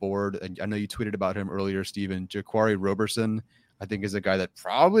low on the board, and I know you tweeted about him earlier, Steven, Jaquari Roberson, I think is a guy that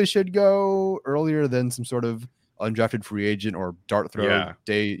probably should go earlier than some sort of undrafted free agent or dart throw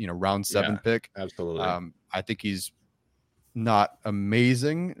day, round 7 pick. Absolutely. I think he's not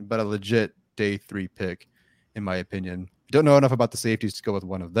amazing, but a legit day 3 pick, in my opinion. Don't know enough about the safeties to go with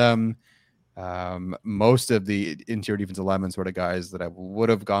one of them. Most of the interior defensive linemen sort of guys that I would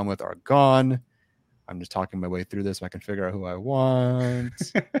have gone with are gone. I'm just talking my way through this so I can figure out who I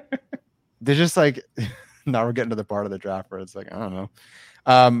want. They're just like, now we're getting to the part of the draft where it's like, I don't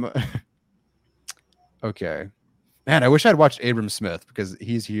know. Okay. Man, I wish I'd watched Abram Smith because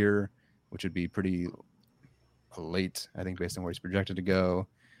he's here, which would be pretty late, I think, based on where he's projected to go.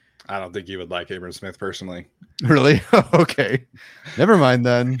 I don't think you would like Abram Smith personally. Really? Okay. Never mind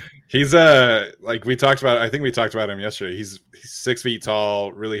then. He's like we talked about, I think we talked about him yesterday. He's 6 feet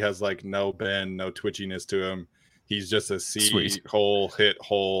tall, really has like no bend, no twitchiness to him. He's just a hit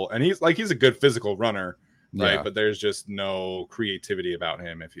hole. And he's a good physical runner, right? Yeah. But there's just no creativity about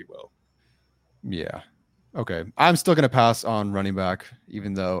him, if you will. Yeah. Okay. I'm still gonna pass on running back,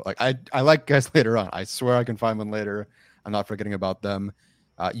 even though I like guys later on. I swear I can find one later. I'm not forgetting about them.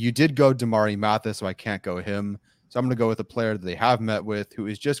 You did go Damari Mathis, so I can't go him. So I'm going to go with a player that they have met with, who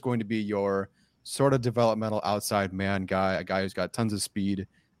is just going to be your sort of developmental outside man guy, a guy who's got tons of speed.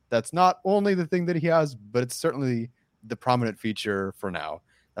 That's not only the thing that he has, but it's certainly the prominent feature for now.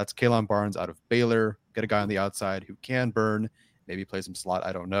 That's Kalen Barnes out of Baylor. Get a guy on the outside who can burn, maybe play some slot,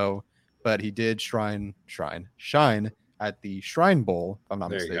 I don't know. But he did shine at the Shrine Bowl, if I'm not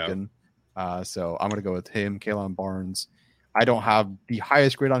mistaken. So I'm going to go with him, Kalen Barnes. I don't have the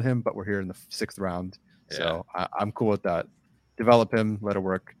highest grade on him, but we're here in the 6th round. Yeah. So I'm cool with that. Develop him, let it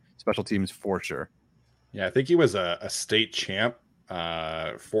work. Special teams for sure. Yeah, I think he was a state champ,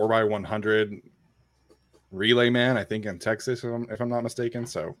 4x100 relay man, I think in Texas, if I'm not mistaken.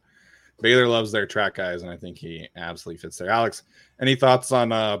 So Baylor loves their track guys, and I think he absolutely fits there. Alex, any thoughts on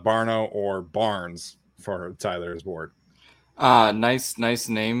Barno or Barnes for Tyler's board? Nice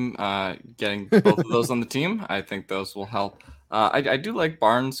name. Getting both of those on the team, I think those will help. I do like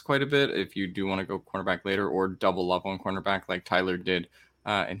Barnes quite a bit if you do want to go cornerback later or double up on cornerback like Tyler did.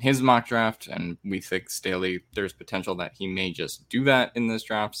 in his mock draft, and we think Staley, there's potential that he may just do that in this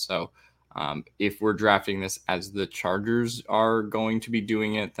draft. So if we're drafting this as the Chargers are going to be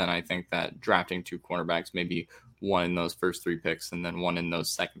doing it, then I think that drafting 2 cornerbacks, maybe one in those first 3 picks and then one in those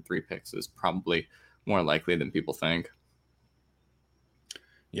second 3 picks, is probably more likely than people think.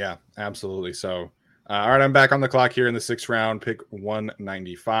 Yeah, absolutely. So, all right, I'm back on the clock here in the 6th round, pick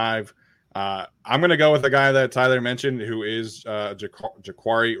 195. I'm going to go with the guy that Tyler mentioned, who is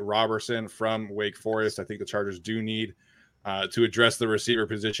Jaquari Robertson from Wake Forest. I think the Chargers do need to address the receiver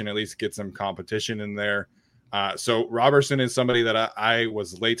position, at least get some competition in there. So Robertson is somebody that I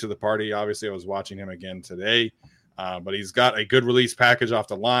was late to the party. Obviously, I was watching him again today, but he's got a good release package off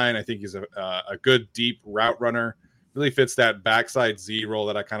the line. I think he's a good deep route runner. Really fits that backside Z role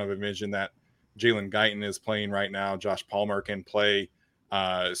that I kind of envision that Jalen Guyton is playing right now. Josh Palmer can play.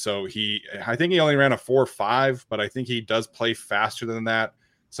 I think he only ran a 4.5, but I think he does play faster than that.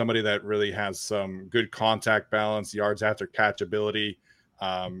 Somebody that really has some good contact balance, yards after catch ability,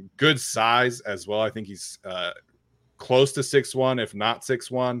 good size as well. I think he's close to 6'1", if not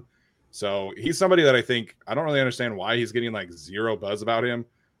 6'1". So he's somebody that I don't really understand why he's getting like zero buzz about him.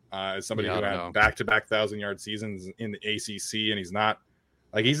 As somebody who had back-to-back 1,000-yard seasons in the ACC, and he's not.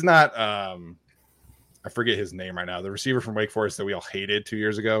 I forget his name right now. The receiver from Wake Forest that we all hated 2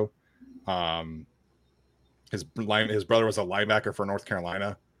 years ago. His brother was a linebacker for North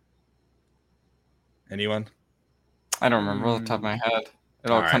Carolina. Anyone? I don't remember off the top of my head.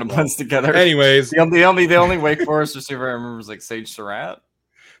 It all kind of blends together. Anyways, the only Wake Forest receiver I remember was like Sage Surratt.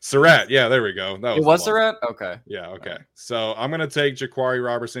 Surratt, yeah, there we go. It was Surratt? Okay. Yeah, okay. So I'm going to take Jaquari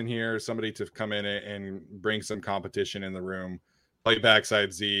Robertson here, somebody to come in and bring some competition in the room. Play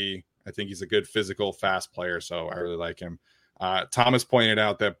backside Z. I think he's a good physical, fast player, so I really like him. Thomas pointed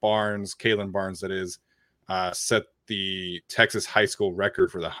out that Kalen Barnes, that is, set the Texas high school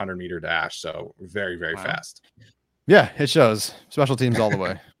record for the 100-meter dash, so very, very fast. Yeah, it shows. Special teams all the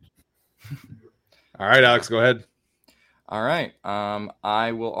way. All right, Alex, go ahead. All right.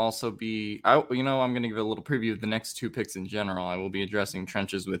 I will also be, I'm going to give a little preview of the next 2 picks in general. I will be addressing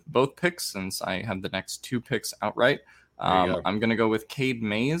trenches with both picks since I have the next 2 picks outright. I'm going to go with Cade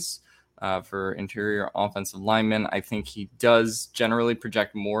Mays for interior offensive lineman. I think he does generally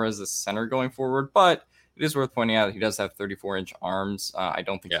project more as a center going forward, but it is worth pointing out he does have 34-inch arms. I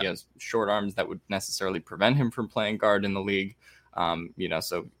don't think he has short arms that would necessarily prevent him from playing guard in the league.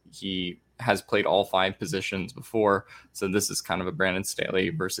 So he has played all 5 positions before. So this is kind of a Brandon Staley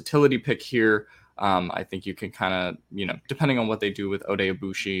versatility pick here. I think you can kind of, depending on what they do with Ode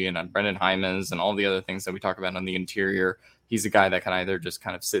Ibushi and Brendan Hymas and all the other things that we talk about on the interior, he's a guy that can either just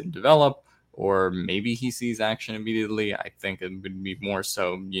kind of sit and develop, or maybe he sees action immediately. I think it would be more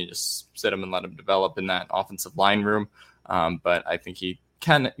so you just sit him and let him develop in that offensive line room. But I think he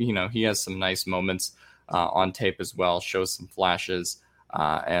can, he has some nice moments on tape as well, shows some flashes.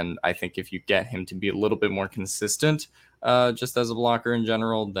 And I think if you get him to be a little bit more consistent, just as a blocker in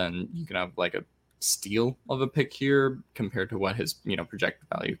general, then you can have like a steal of a pick here compared to what his, projected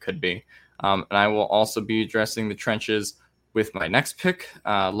value could be. And I will also be addressing the trenches with my next pick,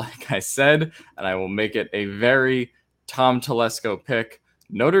 like I said, and I will make it a very Tom Telesco pick.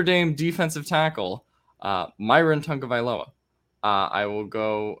 Notre Dame defensive tackle, Myron Tagovailoa. I will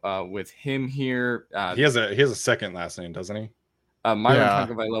go with him here. He has a second last name, doesn't he? Myron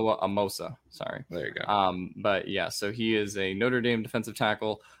Tagovailoa Amosa. Sorry. There you go. But yeah, so he is a Notre Dame defensive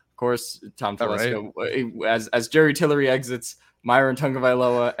tackle. Of course, Tom Telesco, as Jerry Tillery exits, Myron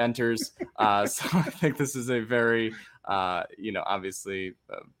Tagovailoa enters. So I think this is a very, obviously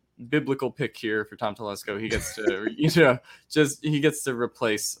biblical pick here for Tom Telesco. He gets to, he gets to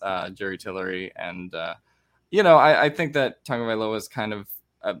replace Jerry Tillery. And, I think that Tagovailoa is kind of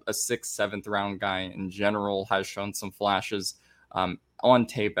a 6th, 7th round guy in general, has shown some flashes on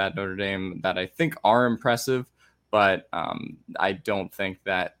tape at Notre Dame that I think are impressive, but I don't think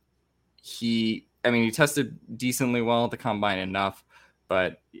that he tested decently well at the combine enough,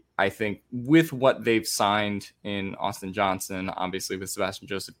 but I think with what they've signed in Austin Johnson, obviously with Sebastian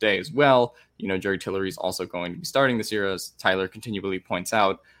Joseph Day as well, Jerry Tillery is also going to be starting this year, as Tyler continually points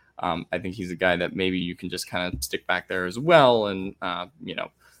out. I think he's a guy that maybe you can just kind of stick back there as well and,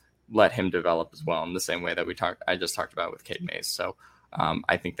 let him develop as well in the same way that I just talked about with Cade Mays. So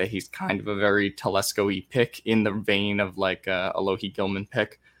I think that he's kind of a very Telesco-y pick in the vein of like a Alohi Gilman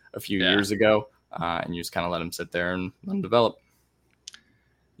pick a few years ago. And you just kind of let him sit there and let him develop.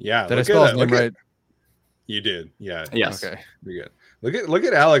 Yeah. Did I spell his name right? You did. Yeah. Yes. Okay. Pretty good. Look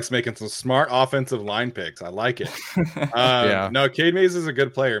at Alex making some smart offensive line picks. I like it. No, Cade Mays is a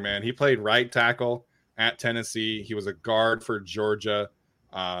good player, man. He played right tackle at Tennessee. He was a guard for Georgia.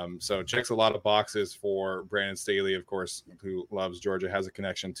 So checks a lot of boxes for Brandon Staley, of course, who loves Georgia, has a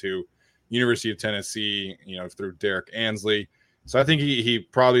connection to University of Tennessee, through Derek Ansley. So I think he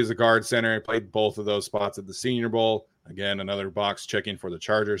probably is a guard center. He played both of those spots at the Senior Bowl. Again, another box checking for the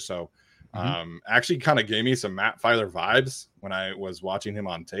Chargers. So actually kind of gave me some Matt Filer vibes when I was watching him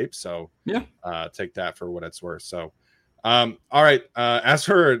on tape. So yeah, take that for what it's worth. So all right. As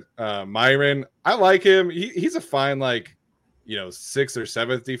for Myron, I like him. He's a fine, 6th or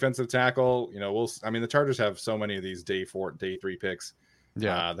 7th defensive tackle. The Chargers have so many of these day 4, day 3 picks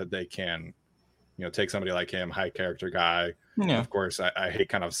that they can, take somebody like him, high character guy. Yeah. Of course, I hate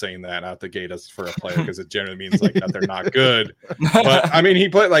kind of saying that out the gate as for a player because it generally means that they're not good.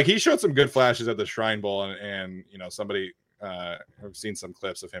 But he showed some good flashes at the Shrine Bowl, and somebody I've seen some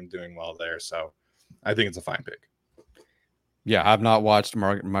clips of him doing well there. So I think it's a fine pick. Yeah, I've not watched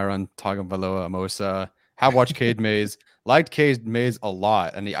Myron Tagovailoa Amosa. Have watched Cade Mays. Liked Cade Mays a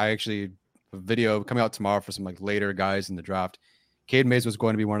lot, and I actually a video coming out tomorrow for some later guys in the draft. Cade Mays was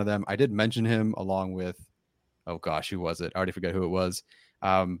going to be one of them. I did mention him along with, oh gosh, who was it? I already forget who it was.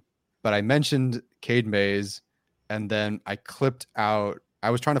 But I mentioned Cade Mays, and then I clipped out. I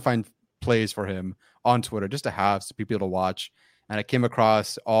was trying to find plays for him on Twitter just to have some people to watch, and I came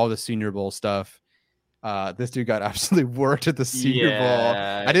across all the Senior Bowl stuff. This dude got absolutely worked at the Senior Bowl.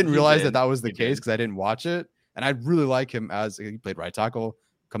 I didn't realize that was the case because I didn't watch it. And I really like him as he played right tackle,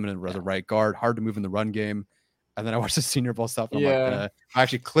 coming in as a right guard, hard to move in the run game. And then I watched the Senior Bowl stuff. And I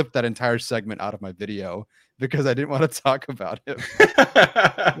actually clipped that entire segment out of my video because I didn't want to talk about him.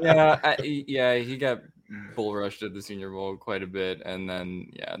 He got bull rushed at the Senior Bowl quite a bit. And then,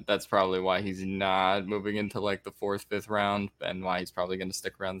 that's probably why he's not moving into the 4th, 5th round and why he's probably going to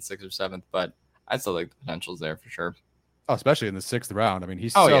stick around the 6th or 7th. But I still think the potential's there for sure. Oh, especially in the 6th round. I mean,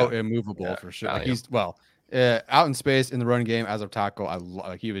 he's immovable for sure. He's out in space in the run game as a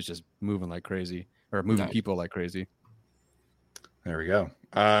tackle. He was just moving like crazy, or moving people like crazy. There we go.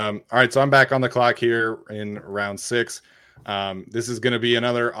 All right, so I'm back on the clock here in round 6. This is going to be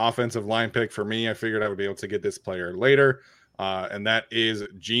another offensive line pick for me. I figured I would be able to get this player later, and that is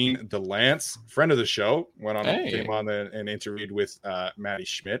Gene DeLance, friend of the show. Came on and interviewed with Matty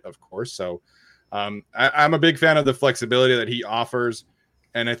Schmidt, of course. So I'm a big fan of the flexibility that he offers.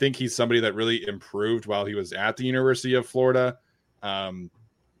 And I think he's somebody that really improved while he was at the University of Florida. I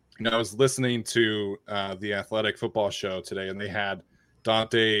was listening to the Athletic Football Show today, and they had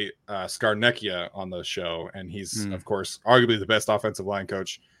Dante Scarnecchia on the show. And he's, of course, arguably the best offensive line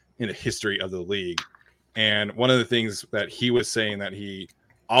coach in the history of the league. And one of the things that he was saying that he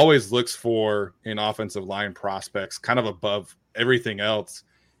always looks for in offensive line prospects, kind of above everything else,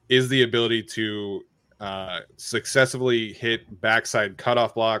 is the ability to successfully hit backside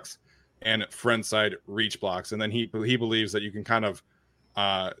cutoff blocks and frontside reach blocks. And then he believes that you can kind of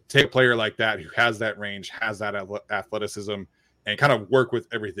take a player like that who has that range, has that athleticism, and kind of work with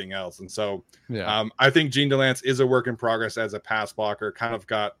everything else. And so I think Gene DeLance is a work in progress as a pass blocker, kind of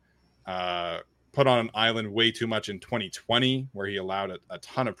got put on an island way too much in 2020, where he allowed a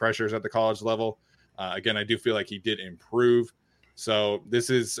ton of pressures at the college level. Again, I do feel like he did improve. So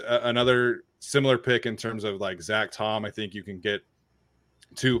this is another similar pick in terms of Zach Tom. I think you can get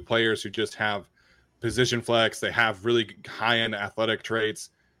 2 players who just have position flex. They have really high-end athletic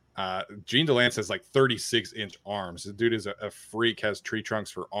traits. Gene DeLance has 36-inch arms. The dude is a freak, has tree trunks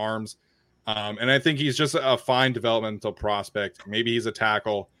for arms. And I think he's just a fine developmental prospect. Maybe he's a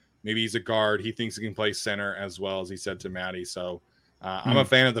tackle. Maybe he's a guard. He thinks he can play center as well, as he said to Maddie. So I'm a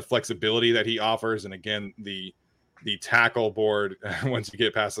fan of the flexibility that he offers. And again, the tackle board, once you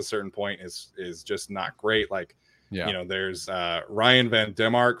get past a certain point, is just not great. There's Ryan Van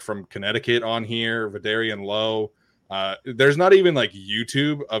Demark from Connecticut on here, Vidarian Lowe. There's not even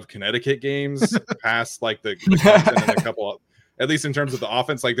YouTube of Connecticut games past the content and a couple, at least in terms of the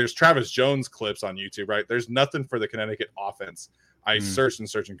offense. There's Travis Jones clips on YouTube, right? There's nothing for the Connecticut offense. I searched and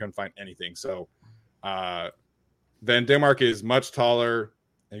searched and couldn't find anything. So Van Demark is much taller.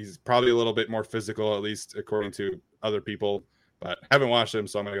 He's probably a little bit more physical, at least according to other people, but haven't watched him.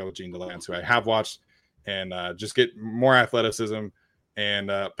 So I'm going to go with Gene DeLance, who I have watched, and just get more athleticism and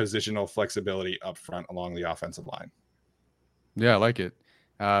positional flexibility up front along the offensive line. Yeah, I like it.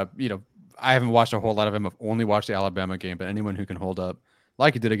 I haven't watched a whole lot of him. I've only watched the Alabama game, but anyone who can hold up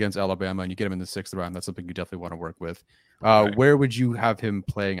like he did against Alabama and you get him in the 6th round, that's something you definitely want to work with. Right. Where would you have him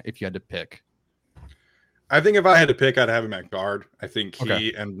playing if you had to pick? I think if I had to pick, I'd have him at guard. I think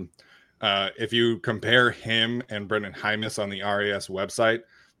he and if you compare him and Brendan Hymus on the RAS website,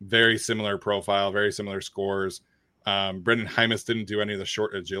 very similar profile, very similar scores. Brendan Hymus didn't do any of the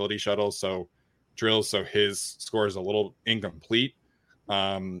short agility shuttles, so drills, so his score is a little incomplete.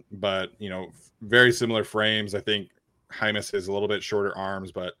 But very similar frames. I think Hymus is a little bit shorter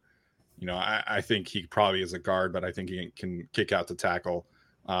arms, but I think he probably is a guard, but I think he can kick out to tackle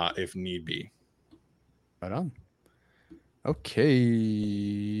if need be. Right on.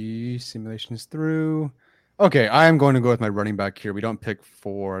 Okay, simulation is through. Okay, I am going to go with my running back here. We don't pick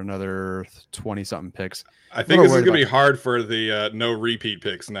for another 20-something picks. I think this is going to be hard for the no repeat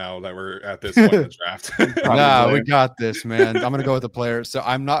picks now that we're at this point in the draft. Nah, we got this, man. I'm going to go with the player. So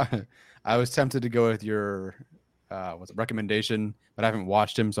I'm not – I was tempted to go with your recommendation, but I haven't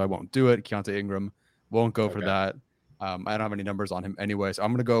watched him, so I won't do it. Keontae Ingram, won't go for that. I don't have any numbers on him anyway, so I'm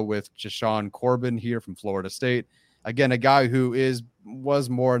going to go with Jashawn Corbin here from Florida State. Again, a guy who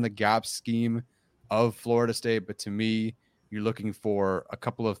was more in the gap scheme of Florida State, but to me, you're looking for a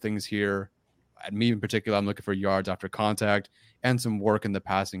couple of things here. At me in particular, I'm looking for yards after contact and some work in the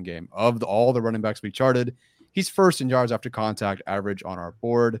passing game. Of all the running backs we charted, he's first in yards after contact average on our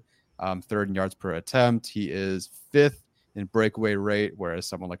board, third in yards per attempt. He is fifth in breakaway rate, whereas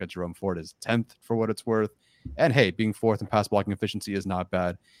someone like a Jerome Ford is 10th for what it's worth. And hey, being fourth in pass blocking efficiency is not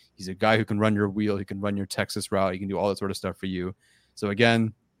bad. He's a guy who can run your wheel. He can run your Texas route. He can do all that sort of stuff for you. So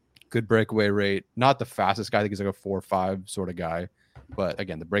again, good breakaway rate. Not the fastest guy. I think he's like a 4.5 sort of guy. But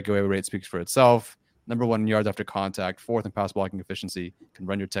again, the breakaway rate speaks for itself. Number one in yards after contact, fourth in pass blocking efficiency. Can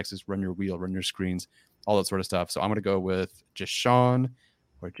run your Texas, run your wheel, run your screens, all that sort of stuff. So I'm going to go with Jashawn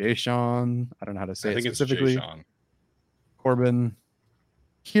or Jashawn. I don't know how to say it specifically. It's Jashawn Corbin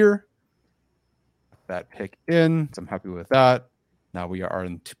here. That pick in. So I'm happy with that. Now we are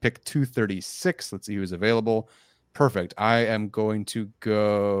in pick 236. Let's see who's available. Perfect. I am going to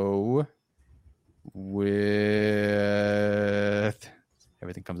go with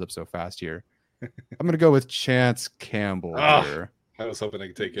everything comes up so fast here. I'm going to go with Chance Campbell here. I was hoping I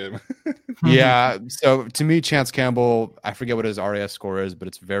could take him. Yeah. So to me, Chance Campbell, I forget what his RAS score is, but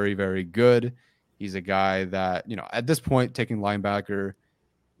it's very, very good. He's a guy that, at this point, taking linebacker,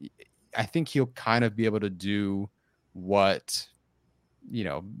 I think he'll kind of be able to do what,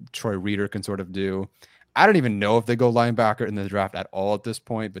 Troy Reader can sort of do. I don't even know if they go linebacker in the draft at all at this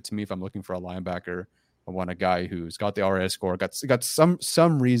point. But to me, if I'm looking for a linebacker, I want a guy who's got the RAS score, got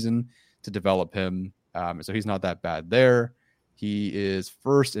some reason to develop him. So he's not that bad there. He is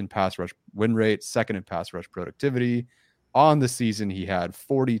first in pass rush win rate, second in pass rush productivity. On the season, he had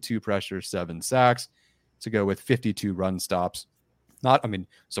 42 pressures, 7 sacks to go with 52 run stops.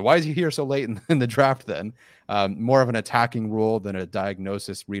 So why is he here so late in the draft then? More of an attacking role than a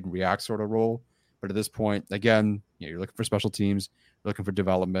diagnosis, read and react sort of role. But at this point, again, you're looking for special teams, you're looking for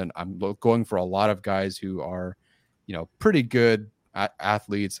development. I'm going for a lot of guys who are, pretty good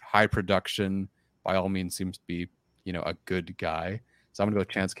athletes, high production, by all means seems to be, a good guy. So I'm going to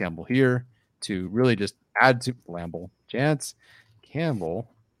go Chance Campbell here to really just add to Chance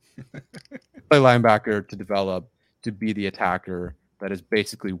Campbell, play linebacker to develop, to be the attacker. That is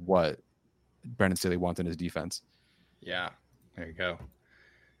basically what Brandon Staley wants in his defense. Yeah, there you go.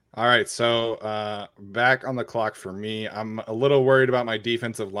 All right, so back on the clock for me. I'm a little worried about my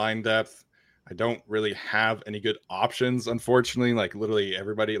defensive line depth. I don't really have any good options, unfortunately. Like literally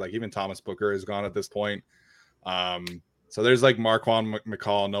everybody, like even Thomas Booker is gone at this point. So there's like Marquand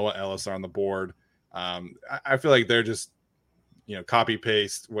McCall, Noah Ellis are on the board. I feel like they're just, copy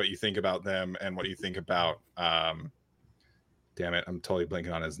paste what you think about them and what you think about. Damn it, I'm totally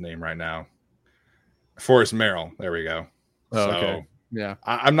blanking on his name right now. Forrest Merrill. There we go. Oh, okay. Yeah.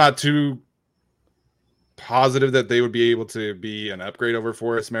 I'm not too positive that they would be able to be an upgrade over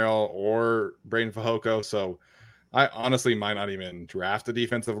Forrest Merrill or Braden Fajoko. So I honestly might not even draft a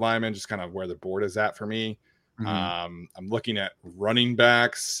defensive lineman, just kind of where the board is at for me. Mm-hmm. I'm looking at running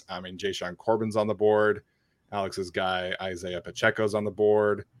backs. Jashawn Corbin's on the board. Alex's guy, Isaiah Pacheco's on the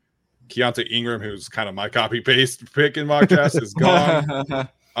board. Keontae Ingram, who's kind of my copy-paste pick in mock drafts, is gone.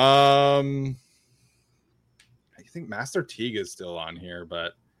 I think Master Teague is still on here,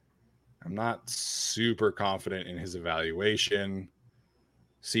 but I'm not super confident in his evaluation.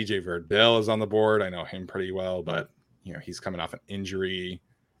 CJ Verdell is on the board. I know him pretty well, but he's coming off an injury.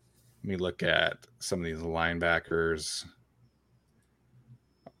 Let me look at some of these linebackers.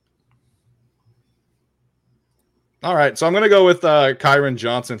 All right, so I'm going to go with Kyron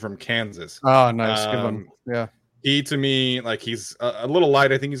Johnson from Kansas. Oh, nice. Good one. Yeah. He, to me, like he's a little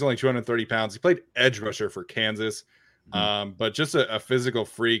light. I think he's only 230 pounds. He played edge rusher for Kansas, but just a physical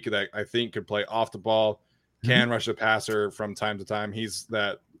freak that I think could play off the ball, can rush a passer from time to time. He's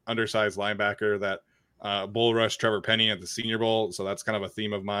that undersized linebacker that bull rushed Trevor Penny at the Senior Bowl. So that's kind of a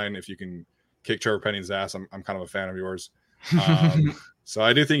theme of mine. If you can kick Trevor Penny's ass, I'm kind of a fan of yours. So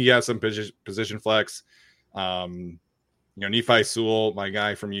I do think he has some position flex. Nephi Sewell, my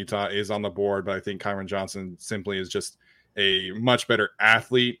guy from Utah, is on the board, but I think Kyron Johnson simply is just a much better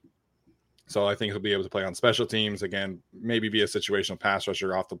athlete. So I think he'll be able to play on special teams again, maybe be a situational pass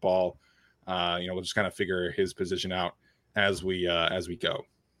rusher off the ball. We'll just kind of figure his position out as we go.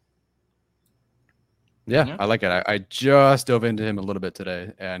 Yeah, I like it. I just dove into him a little bit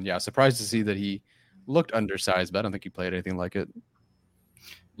today, and yeah, surprised to see that he looked undersized, but I don't think he played anything like it.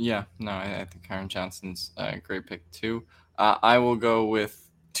 Yeah, no, I think Kyron Johnson's a great pick too. I will go with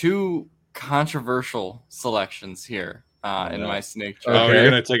two controversial selections here in my snake draft. Oh, you're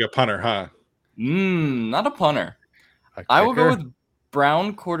gonna take a punter, huh? Not a punter. I will go with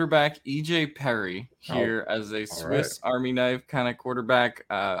Brown quarterback EJ Perry here as a Swiss Army knife kind of quarterback.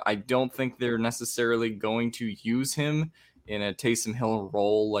 I don't think they're necessarily going to use him in a Taysom Hill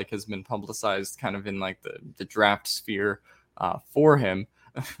role like has been publicized kind of in like the draft sphere for him.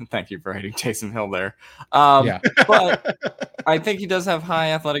 Thank you for hating Taysom Hill there. But I think he does have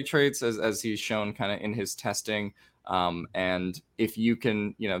high athletic traits as he's shown kind of in his testing. And if you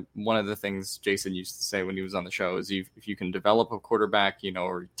can, one of the things Jason used to say when he was on the show is if you can develop a quarterback,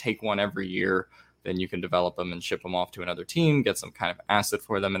 or take one every year, then you can develop them and ship them off to another team, get some kind of asset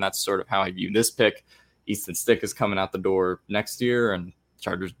for them. And that's sort of how I view this pick. Easton Stick is coming out the door next year, and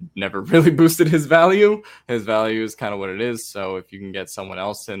Chargers never really boosted his value. His value is kind of what it is. So if you can get someone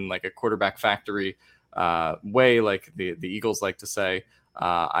else in like a quarterback factory way, like the Eagles like to say,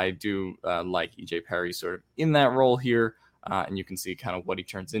 I do like EJ Perry sort of in that role here. And you can see kind of what he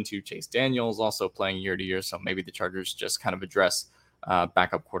turns into. Chase Daniels also playing year to year. So maybe the Chargers just kind of address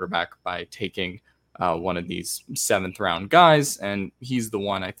backup quarterback by taking one of these 7th round guys. And he's the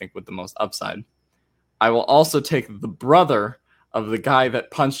one I think with the most upside. I will also take the brother of the guy that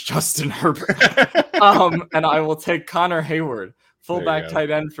punched Justin Herbert. And I will take Connor Hayward, fullback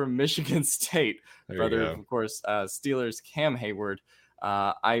tight end from Michigan State. Brother of course, Steelers Cam Hayward.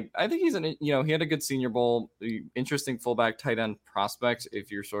 I think he's he had a good Senior Bowl, interesting fullback tight end prospect.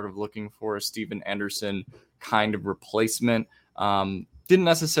 If you're sort of looking for a Steven Anderson kind of replacement, didn't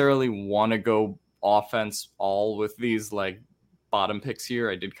necessarily want to go offense all with these like bottom picks here.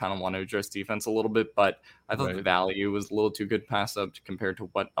 I did kind of want to address defense a little bit, but I thought the value was a little too good pass up compared to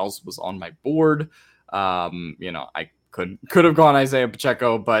what else was on my board. I could have gone Isaiah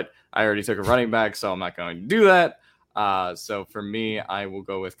Pacheco, but I already took a running back, so I'm not going to do that. So for me, I will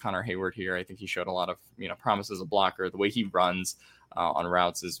go with Connor Hayward here. I think he showed a lot of promise as a blocker. The way he runs on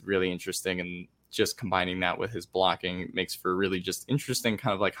routes is really interesting, and just combining that with his blocking makes for a really just interesting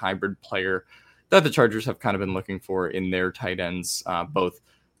kind of like hybrid player that the Chargers have kind of been looking for in their tight ends, both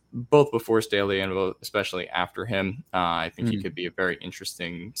before Staley and especially after him. I think he could be a very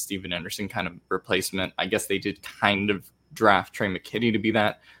interesting Steven Anderson kind of replacement. I guess they did kind of draft Trey McKitty to be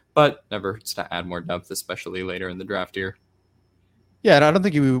that, but never hurts to add more depth, especially later in the draft here. Yeah, and I don't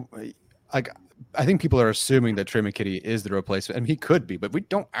think I think people are assuming that Trey McKitty is the replacement, and he could be, but we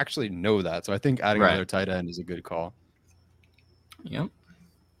don't actually know that. So I think adding another tight end is a good call. Yep.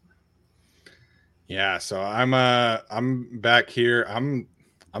 Yeah, so I'm back here. I'm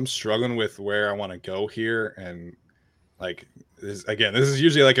struggling with where I want to go here, and like this is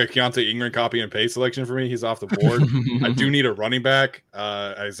usually like a Keontae Ingram copy and paste selection for me. He's off the board. I do need a running back.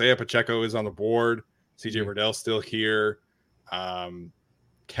 Isaiah Pacheco is on the board. CJ Verdell's still here.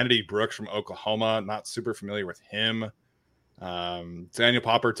 Kennedy Brooks from Oklahoma. Not super familiar with him. Daniel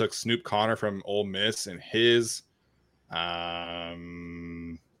Popper took Snoop Connor from Ole Miss in his.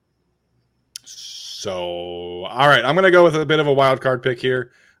 So, all right, I'm going to go with a bit of a wild card pick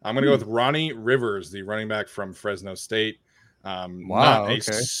here. I'm going to go with Ronnie Rivers, the running back from Fresno State. Not a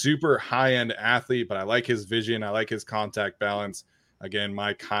super high-end athlete, but I like his vision. I like his contact balance. Again,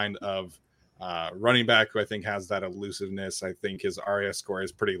 my kind of running back who I think has that elusiveness. I think his RAS score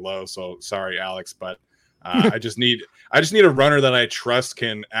is pretty low, so sorry, Alex, but I just need a runner that I trust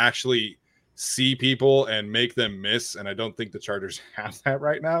can actually see people and make them miss, and I don't think the Chargers have that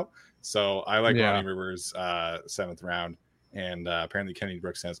right now. So I like Ronnie Rivers, 7th round, and apparently Kennedy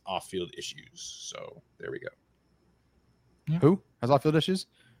Brooks has off-field issues. So there we go. Yeah. Who has off-field issues?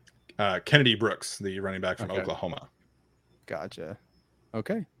 Kennedy Brooks, the running back from Oklahoma. Gotcha.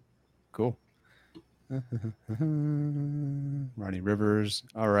 Okay, cool. Ronnie Rivers.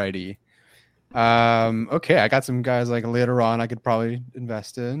 Alrighty. Okay, I got some guys like later on I could probably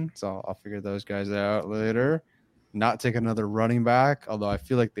invest in, so I'll figure those guys out later. Not take another running back, although I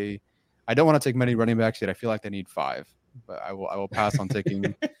feel like I don't want to take many running backs yet. I feel like they need 5, but I will pass on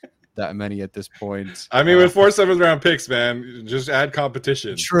taking that many at this point. I mean, with 4 7th round picks, man, just add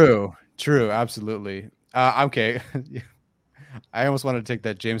competition. True, absolutely. Okay. I almost wanted to take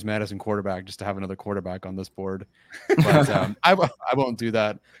that James Madison quarterback just to have another quarterback on this board, but I won't do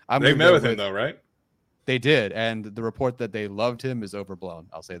that. They met with him though, right? They did, and the report that they loved him is overblown.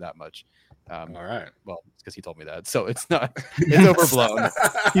 I'll say that much. All right. Well, it's because he told me that, so it's not. It's overblown.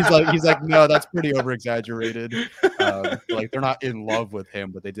 He's like, no, that's pretty over exaggerated. Like they're not in love with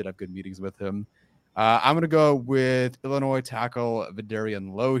him, but they did have good meetings with him. I'm gonna go with Illinois tackle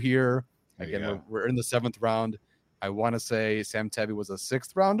Vidarian Lowe here. Again, we're in the 7th round. I want to say Sam Tebby was a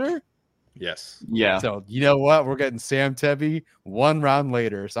 6th rounder. Yes. Yeah. So you know what? We're getting Sam Tebby 1 round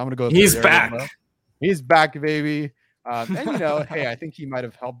later. So I'm gonna go. With He's Vidarian back. Lowe. He's back, baby. And hey, I think he might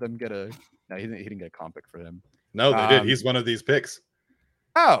have helped them get a. No, he didn't get a comp pick for him. No, they did. He's one of these picks.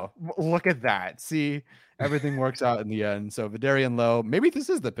 Oh, look at that! See, everything works out in the end. So Vidarian Lowe, maybe this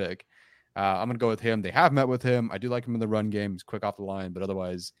is the pick. I'm gonna go with him. They have met with him. I do like him in the run game. He's quick off the line, but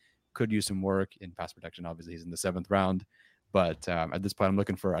otherwise could use some work in pass protection. Obviously, he's in the 7th round. But at this point, I'm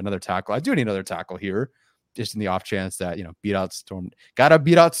looking for another tackle. I do need another tackle here, just in the off chance that gotta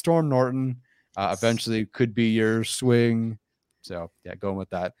beat out Storm Norton. Eventually could be your swing. So yeah, going with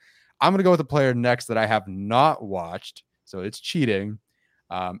that. I'm going to go with a player next that I have not watched. So it's cheating.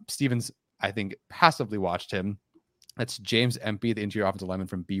 Stevens, I think, passively watched him. That's James Empey, the interior offensive lineman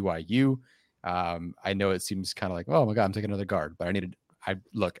from BYU. I know it seems kind of like, oh my God, I'm taking another guard, but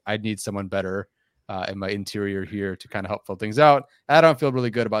I need someone better in my interior here to kind of help fill things out. I don't feel really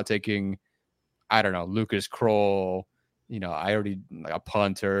good about taking, I don't know, Lucas Kroll, I already like a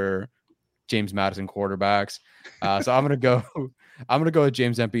punter, James Madison quarterbacks. So I'm gonna go with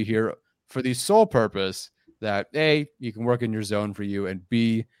James Empey here for the sole purpose that A, you can work in your zone for you, and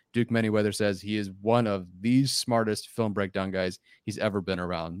B, Duke Manyweather says he is one of the smartest film breakdown guys he's ever been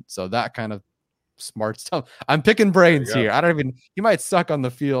around. So that kind of smart stuff. I'm picking brains here. He might suck on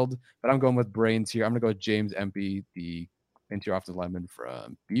the field, but I'm going with brains here. I'm gonna go with James Empey, the interior offensive lineman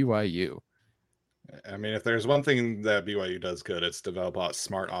from BYU. I mean, if there's one thing that BYU does good, it's develop a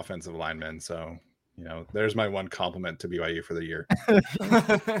smart offensive linemen. So, there's my one compliment to BYU for the year.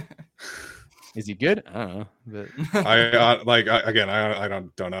 Is he good? I don't know. But... I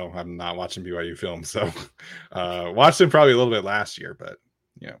don't know. I'm not watching BYU film, so watched him probably a little bit last year, but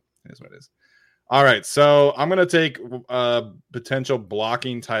it is what it is. All right, so I'm gonna take potential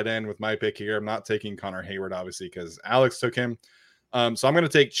blocking tight end with my pick here. I'm not taking Connor Hayward, obviously, because Alex took him. So I'm going to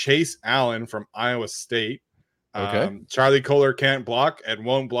take Chase Allen from Iowa State. Okay. Charlie Kohler can't block and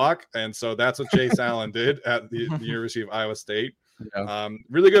won't block. And so that's what Chase Allen did at the University of Iowa State. Yeah.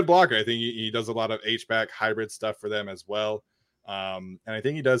 Really good blocker. I think he does a lot of H-back hybrid stuff for them as well. And I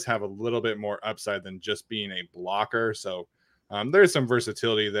think he does have a little bit more upside than just being a blocker. So there's some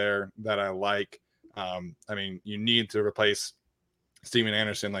versatility there that I like. I mean, you need to replace Steven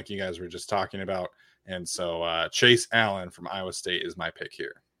Anderson like you guys were just talking about. And so Chase Allen from Iowa State is my pick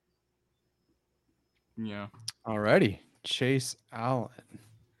here. Yeah. All righty. Chase Allen.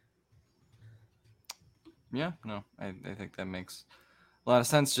 Yeah, no, I think that makes a lot of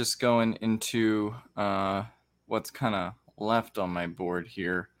sense. Just going into what's kind of left on my board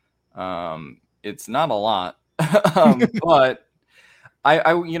here. It's not a lot, but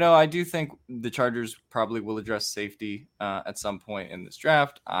I do think the Chargers probably will address safety at some point in this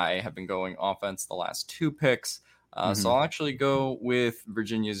draft. I have been going offense the last 2 picks. So I'll actually go with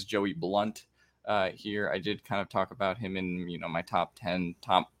Virginia's Joey Blunt here. I did kind of talk about him in, my top 10,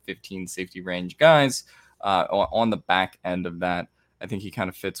 top 15 safety range guys. On the back end of that, I think he kind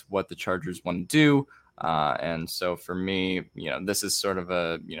of fits what the Chargers want to do. And so for me, this is sort of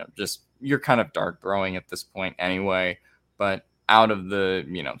a, just you're kind of dart throwing at this point anyway. But out of the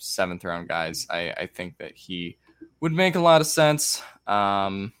 7th round guys, I think that he would make a lot of sense.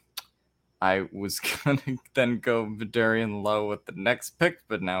 I was gonna then go Vidarian Lowe with the next pick,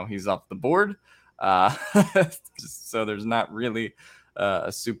 but now he's off the board. So there's not really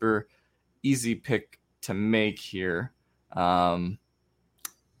a super easy pick to make here. All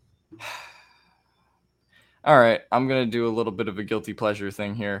right, I'm gonna do a little bit of a guilty pleasure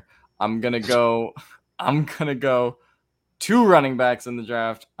thing here. I'm gonna go 2 running backs in the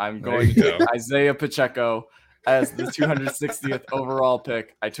draft. I'm going to take Isaiah Pacheco as the 260th overall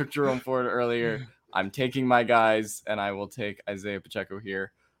pick. I took Jerome Ford earlier. I'm taking my guys, and I will take Isaiah Pacheco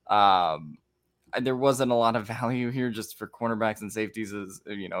here. There wasn't a lot of value here just for cornerbacks and safeties.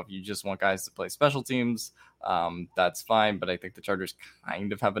 If you just want guys to play special teams, that's fine. But I think the Chargers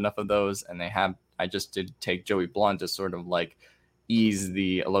kind of have enough of those, and they have. I just did take Joey Blunt as sort of like ease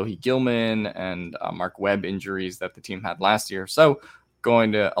the Alohi Gilman and Mark Webb injuries that the team had last year. So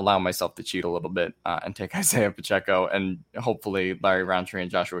going to allow myself to cheat a little bit and take Isaiah Pacheco, and hopefully Larry Roundtree and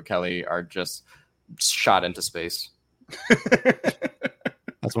Joshua Kelly are just shot into space.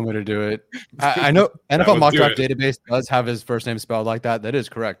 That's one way to do it. I know NFL Mock Draft it. Database does have his first name spelled like that. That is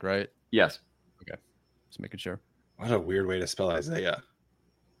correct, right? Yes. Okay. Just making sure. What a weird way to spell Isaiah.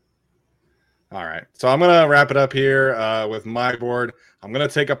 All right. So I'm going to wrap it up here with my board. I'm going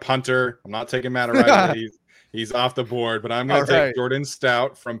to take a punter. I'm not taking Matt Araiza. He's off the board, but I'm going to take Jordan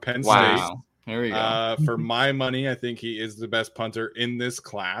Stout from Penn State. Here we go. For my money, I think he is the best punter in this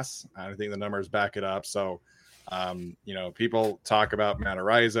class. I think the numbers back it up. So, people talk about Matt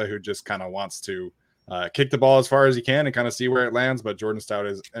Araiza, who just kind of wants to kick the ball as far as he can and kind of see where it lands. But Jordan Stout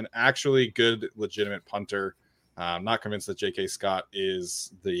is an actually good, legitimate punter. I'm not convinced that J.K. Scott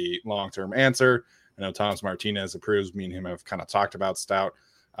is the long-term answer. I know Thomas Martinez approves. Me and him have kind of talked about Stout.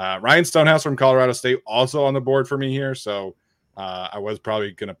 Ryan Stonehouse from Colorado State also on the board for me here. So I was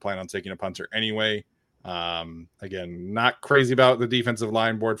probably going to plan on taking a punter anyway. Again, not crazy about the defensive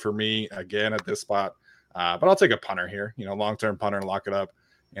line board for me again at this spot. But I'll take a punter here, long-term punter and lock it up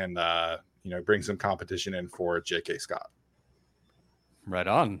and, bring some competition in for J.K. Scott. Right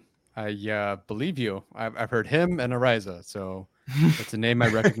on. I believe you. I've heard him and Araiza, so it's a name I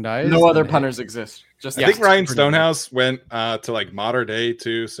recognize. No other punters exist. I think Ryan Stonehouse went to like Mater Dei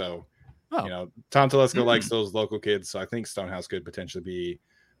too. So, Tom Telesco likes those local kids. So I think Stonehouse could potentially be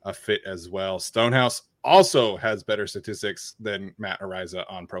a fit as well. Stonehouse also has better statistics than Matt Araiza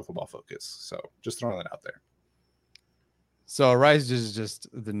on Pro Football Focus. So just throwing that out there. So Araiza is just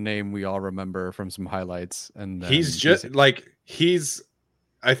the name we all remember from some highlights. And I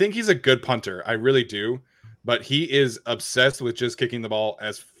think he's a good punter. I really do. But he is obsessed with just kicking the ball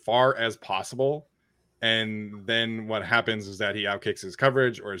as far as possible. And then what happens is that he outkicks his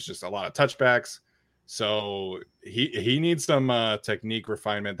coverage or it's just a lot of touchbacks. So he needs some technique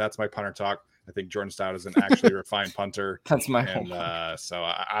refinement. That's my punter talk. I think Jordan Stout is an actually refined punter. That's my whole so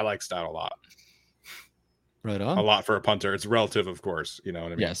I like Stout a lot. Right on. A lot for a punter. It's relative, of course. You know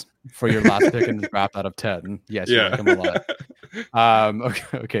what I mean? Yes. For your last pick in the draft out of 10. Yes, you like him a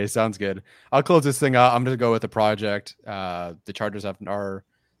lot. Okay, sounds good. I'll close this thing out. I'm going to go with the project. The Chargers are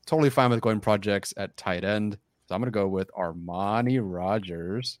totally fine with going projects at tight end. So I'm going to go with Armani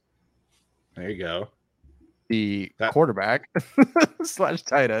Rogers. There you go. The quarterback /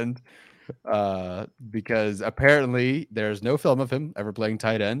 tight end. Because apparently there's no film of him ever playing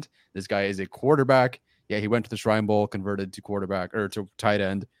tight end. This guy is a quarterback. Yeah, he went to the Shrine Bowl, converted to quarterback or to tight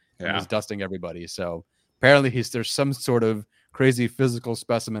end, and was dusting everybody. So apparently there's some sort of crazy physical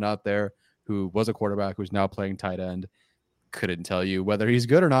specimen out there who was a quarterback who's now playing tight end. Couldn't tell you whether he's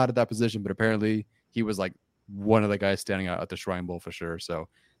good or not at that position, but apparently he was like one of the guys standing out at the Shrine Bowl for sure. So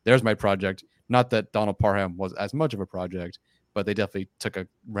there's my project. Not that Donald Parham was as much of a project, but they definitely took a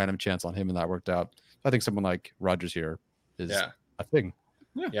random chance on him and that worked out. I think someone like Rogers here is a thing.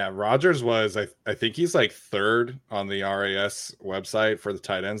 Yeah, Rogers was, I think he's like third on the RAS website for the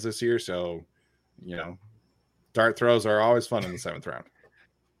tight ends this year. So, dart throws are always fun in the 7th round.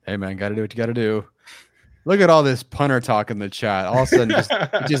 Hey, man, got to do what you got to do. Look at all this punter talk in the chat. All of a sudden,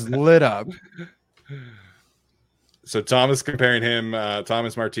 it just lit up. So Thomas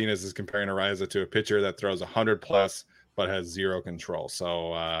Martinez is comparing Araiza to a pitcher that throws 100 plus, but has zero control.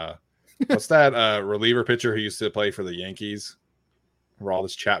 So what's that reliever pitcher who used to play for the Yankees?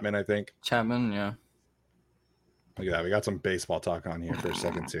 Aroldis Chapman, I think. Chapman, yeah. Look at that. We got some baseball talk on here for a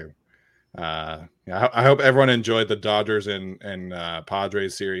second, too. I hope everyone enjoyed the Dodgers and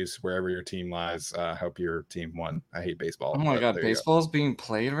Padres series wherever your team lies. I hope your team won. I hate baseball. Oh, my God. Baseball's being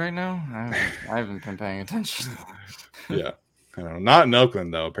played right now? I haven't been paying attention. Yeah. I don't know. Not in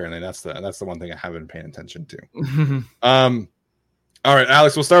Oakland, though, apparently. That's the one thing I haven't been paying attention to. All right,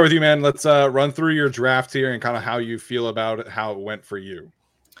 Alex, we'll start with you, man. Let's run through your draft here and kind of how you feel about it, how it went for you.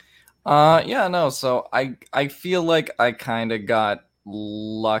 So I feel like I kind of got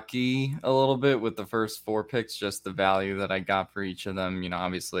lucky a little bit with the first 4 picks, just the value that I got for each of them.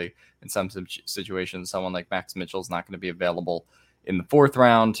 Obviously, in some situations, someone like Max Mitchell is not going to be available in the 4th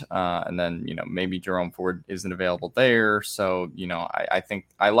round. And then, maybe Jerome Ford isn't available there. So, I think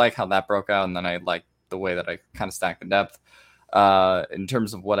I like how that broke out. And then I like the way that I kind of stacked the depth. In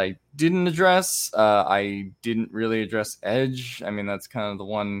terms of what I didn't address, I didn't really address edge. I mean, that's kind of the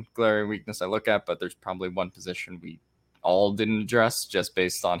one glaring weakness I look at, but there's probably one position we all didn't address just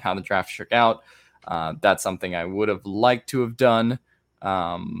based on how the draft shook out. That's something I would have liked to have done.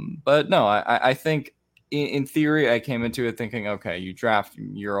 But no, I think in theory, I came into it thinking, okay, you draft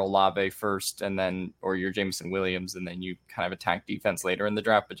your Olave first or your Jameson Williams, and then you kind of attack defense later in the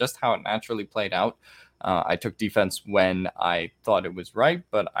draft. But just how it naturally played out, I took defense when I thought it was right,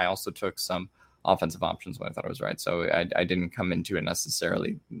 but I also took some offensive options when I thought it was right. So I didn't come into it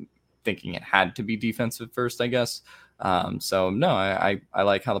necessarily thinking it had to be defensive first, I guess. So no, I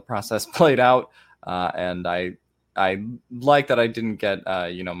like how the process played out, and I like that I didn't get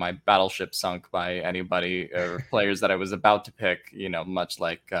my battleship sunk by anybody or players that I was about to pick. Much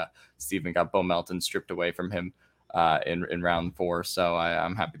like Steven got Bo Melton stripped away from him in round 4. So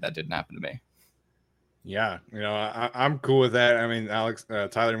I'm happy that didn't happen to me. Yeah, I'm cool with that. I mean,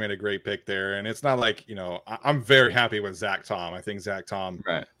 Tyler made a great pick there, and it's not like I'm very happy with Zach Tom. I think Zach Tom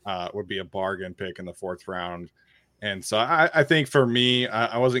Right. Would be a bargain pick in the 4th round, and so I think for me,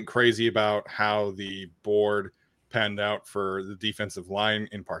 I wasn't crazy about how the board panned out for the defensive line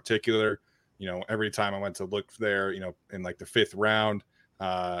in particular. Every time I went to look there, in like the 5th round,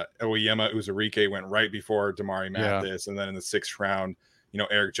 Oyema Uzurike went right before Damari Mathis, and then in the 6th round,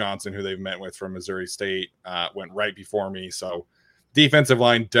 Eric Johnson, who they've met with from Missouri State, went right before me. So defensive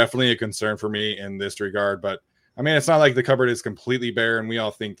line, definitely a concern for me in this regard. But I mean, it's not like the cupboard is completely bare, and we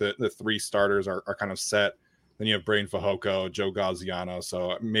all think that the 3 starters are kind of set. Then you have Brain Fajoko, Joe Gaziano.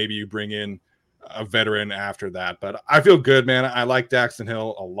 So maybe you bring in a veteran after that. But I feel good, man. I like Daxton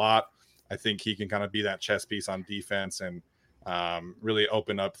Hill a lot. I think he can kind of be that chess piece on defense and really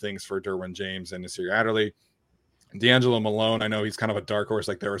open up things for Derwin James and Nasir Adderley. D'Angelo Malone, I know he's kind of a dark horse.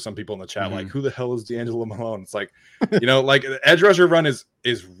 Like there were some people in the chat, like, who the hell is D'Angelo Malone? It's like, like the edge rusher run is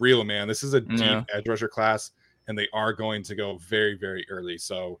real, man. This is a deep edge rusher class, and they are going to go very, very early.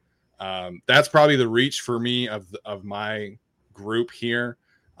 So that's probably the reach for me of my group here.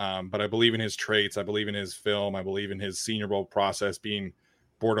 But I believe in his traits. I believe in his film. I believe in his Senior Bowl process being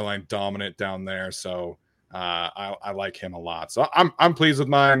borderline dominant down there. So I like him a lot. So I'm pleased with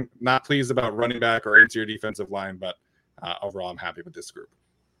mine. Not pleased about running back or interior defensive line, but overall I'm happy with this group.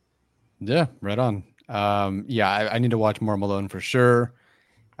 Yeah, right on. I need to watch more Malone for sure.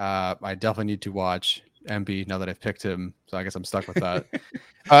 I definitely need to watch MB now that I've picked him. So I guess I'm stuck with that.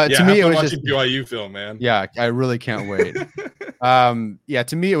 To me, it was just BYU film, man. Yeah, I really can't wait.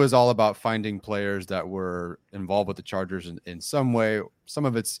 To me, it was all about finding players that were involved with the Chargers in some way. Some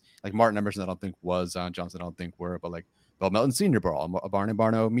of it's like Martin Emerson, I don't think was. Johnson, I don't think were. But like Bill Melton Senior Bowl, a Barney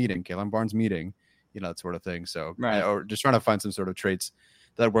Barno meeting, Kalen Barnes meeting, that sort of thing. So, or just trying to find some sort of traits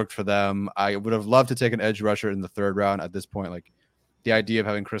that worked for them. I would have loved to take an edge rusher in the 3rd round at this point. Like the idea of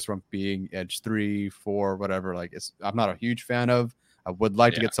having Chris Rump being edge 3, 4, whatever. Like I'm not a huge fan of. I would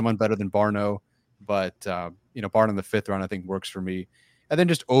like to get someone better than Barno, but Barno in the 5th round I think works for me. And then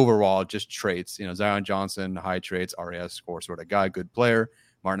just overall, just traits. Zion Johnson, high traits, RAS score sort of guy, good player.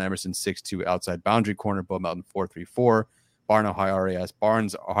 Martin Emerson, 6'2", outside boundary corner. Bo Melton, 4'3", Barno, high RAS.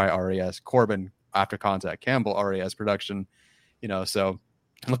 Barnes, high RAS. Corbin, after contact. Campbell, RAS production. So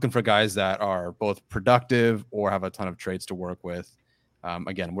looking for guys that are both productive or have a ton of traits to work with.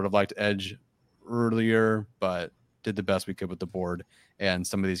 Again, would have liked edge earlier, but did the best we could with the board. And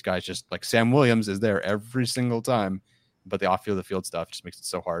some of these guys, just like Sam Williams, is there every single time, but the off-field, the field stuff just makes it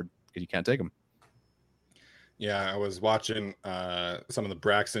so hard because you can't take them. Yeah, I was watching some of the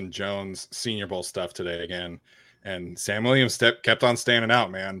Braxton Jones Senior Bowl stuff today again, and Sam Williams kept on standing out,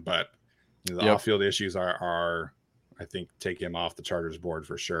 man. But the off-field issues are, I think, take him off the Chargers board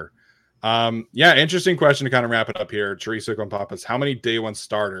for sure. Interesting question to kind of wrap it up here. Teresa Papas, how many day 1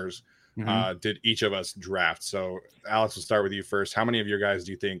 starters did each of us draft? So Alex, we'll start with you first. How many of your guys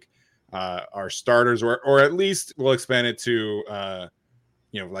do you think are starters, or at least we'll expand it to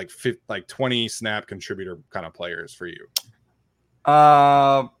like 20 snap contributor kind of players for you?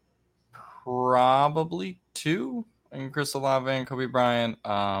 Probably 2, and Chris Olave and Kobe Bryant.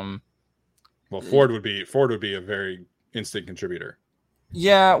 Well, Ford would be a very instant contributor.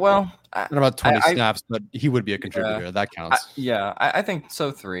 Yeah, well, not about 20 snaps, but he would be a contributor. That counts. I think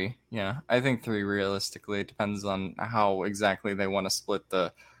so. 3. Yeah, I think 3 realistically. It depends on how exactly they want to split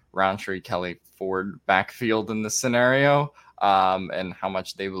the Roundtree, Kelly, Ford backfield in this scenario, and how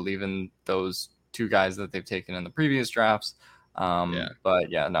much they believe in those 2 guys that they've taken in the previous drafts. But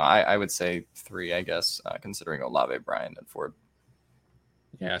I would say 3, I guess, considering Olave, Bryant, and Ford.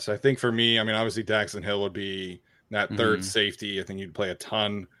 Yeah, so I think for me, I mean, obviously Daxton Hill would be that 3rd safety. I think you'd play a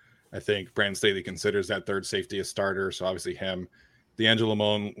ton. I think Brandon Staley considers that 3rd safety a starter, so obviously him. D'Angelo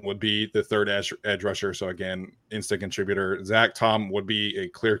Malone would be the 3rd edge rusher, so again, instant contributor. Zach Tom would be a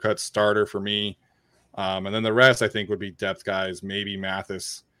clear-cut starter for me. And then the rest, I think, would be depth guys. Maybe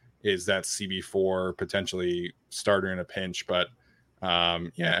Mathis is that CB4, potentially starter in a pinch, but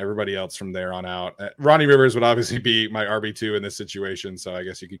everybody else from there on out. Ronnie Rivers would obviously be my RB2 in this situation, so I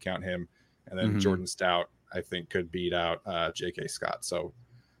guess you could count him. And then Jordan Stout, I think, could beat out J.K. Scott. So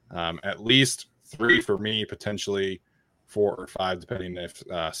at least 3 for me, potentially 4 or 5, depending if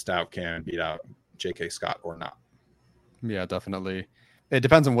Stout can beat out J.K. Scott or not. Yeah, definitely. It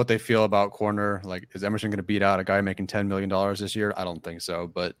depends on what they feel about corner. Like, is Emerson going to beat out a guy making $10 million this year? I don't think so,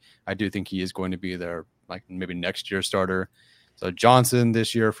 but I do think he is going to be their, like, maybe next year starter. So Johnson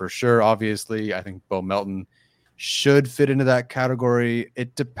this year for sure, obviously. I think Bo Melton should fit into that category.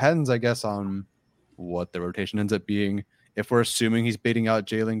 It depends, I guess, on what the rotation ends up being. If we're assuming he's baiting out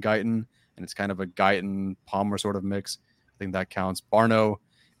Jalen Guyton, and it's kind of a Guyton-Palmer sort of mix, I think that counts. Barno,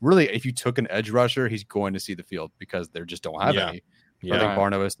 really, if you took an edge rusher, he's going to see the field because they just don't have any. Yeah. I think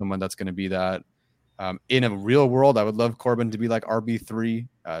Barno is someone that's going to be that. In a real world, I would love Corbin to be like RB3,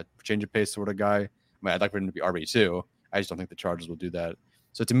 change of pace sort of guy. I mean, I'd like for him to be RB2. I just don't think the Chargers will do that.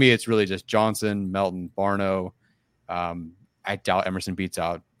 So to me, it's really just Johnson, Melton, Barno. I doubt Emerson beats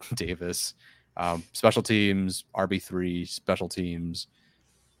out Davis. Special teams, RB3, special teams,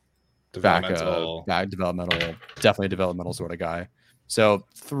 Developmental. Developmental, definitely a developmental sort of guy. So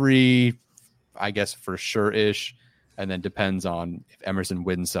 3, I guess for sure-ish. And then depends on if Emerson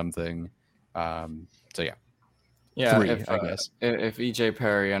wins something. So yeah, 3, I guess. If EJ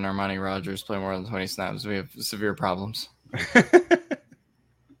Perry and Armani Rogers play more than 20 snaps, we have severe problems.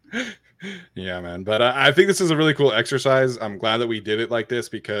 Yeah, man. But I think this is a really cool exercise. I'm glad that we did it like this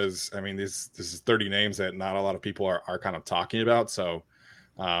because, I mean, this is 30 names that not a lot of people are kind of talking about. So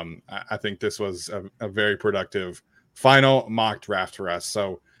I think this was a very productive final mock draft for us.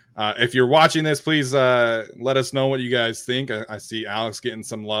 So if you're watching this, please let us know what you guys think. I see Alex getting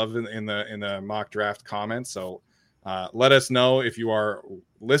some love in the mock draft comments. So let us know if you are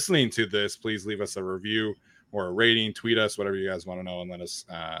listening to this. Please leave us a review or a rating, tweet us, whatever you guys want to know, and let us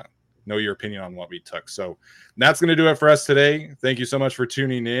know your opinion on what we took. So that's going to do it for us today. Thank you so much for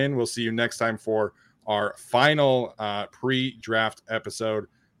tuning in. We'll see you next time for our final pre-draft episode,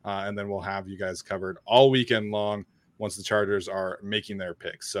 and then we'll have you guys covered all weekend long once the Chargers are making their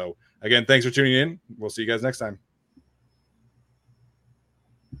picks. So again, thanks for tuning in. We'll see you guys next time.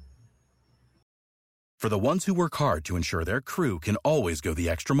 For the ones who work hard to ensure their crew can always go the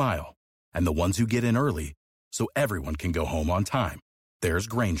extra mile, and the ones who get in early so everyone can go home on time, there's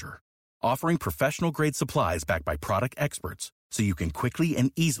Grainger, offering professional-grade supplies backed by product experts so you can quickly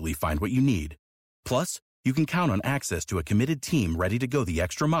and easily find what you need. Plus, you can count on access to a committed team ready to go the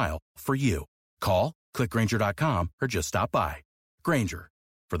extra mile for you. Call, click Grainger.com, or just stop by. Grainger,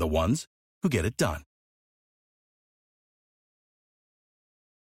 for the ones who get it done.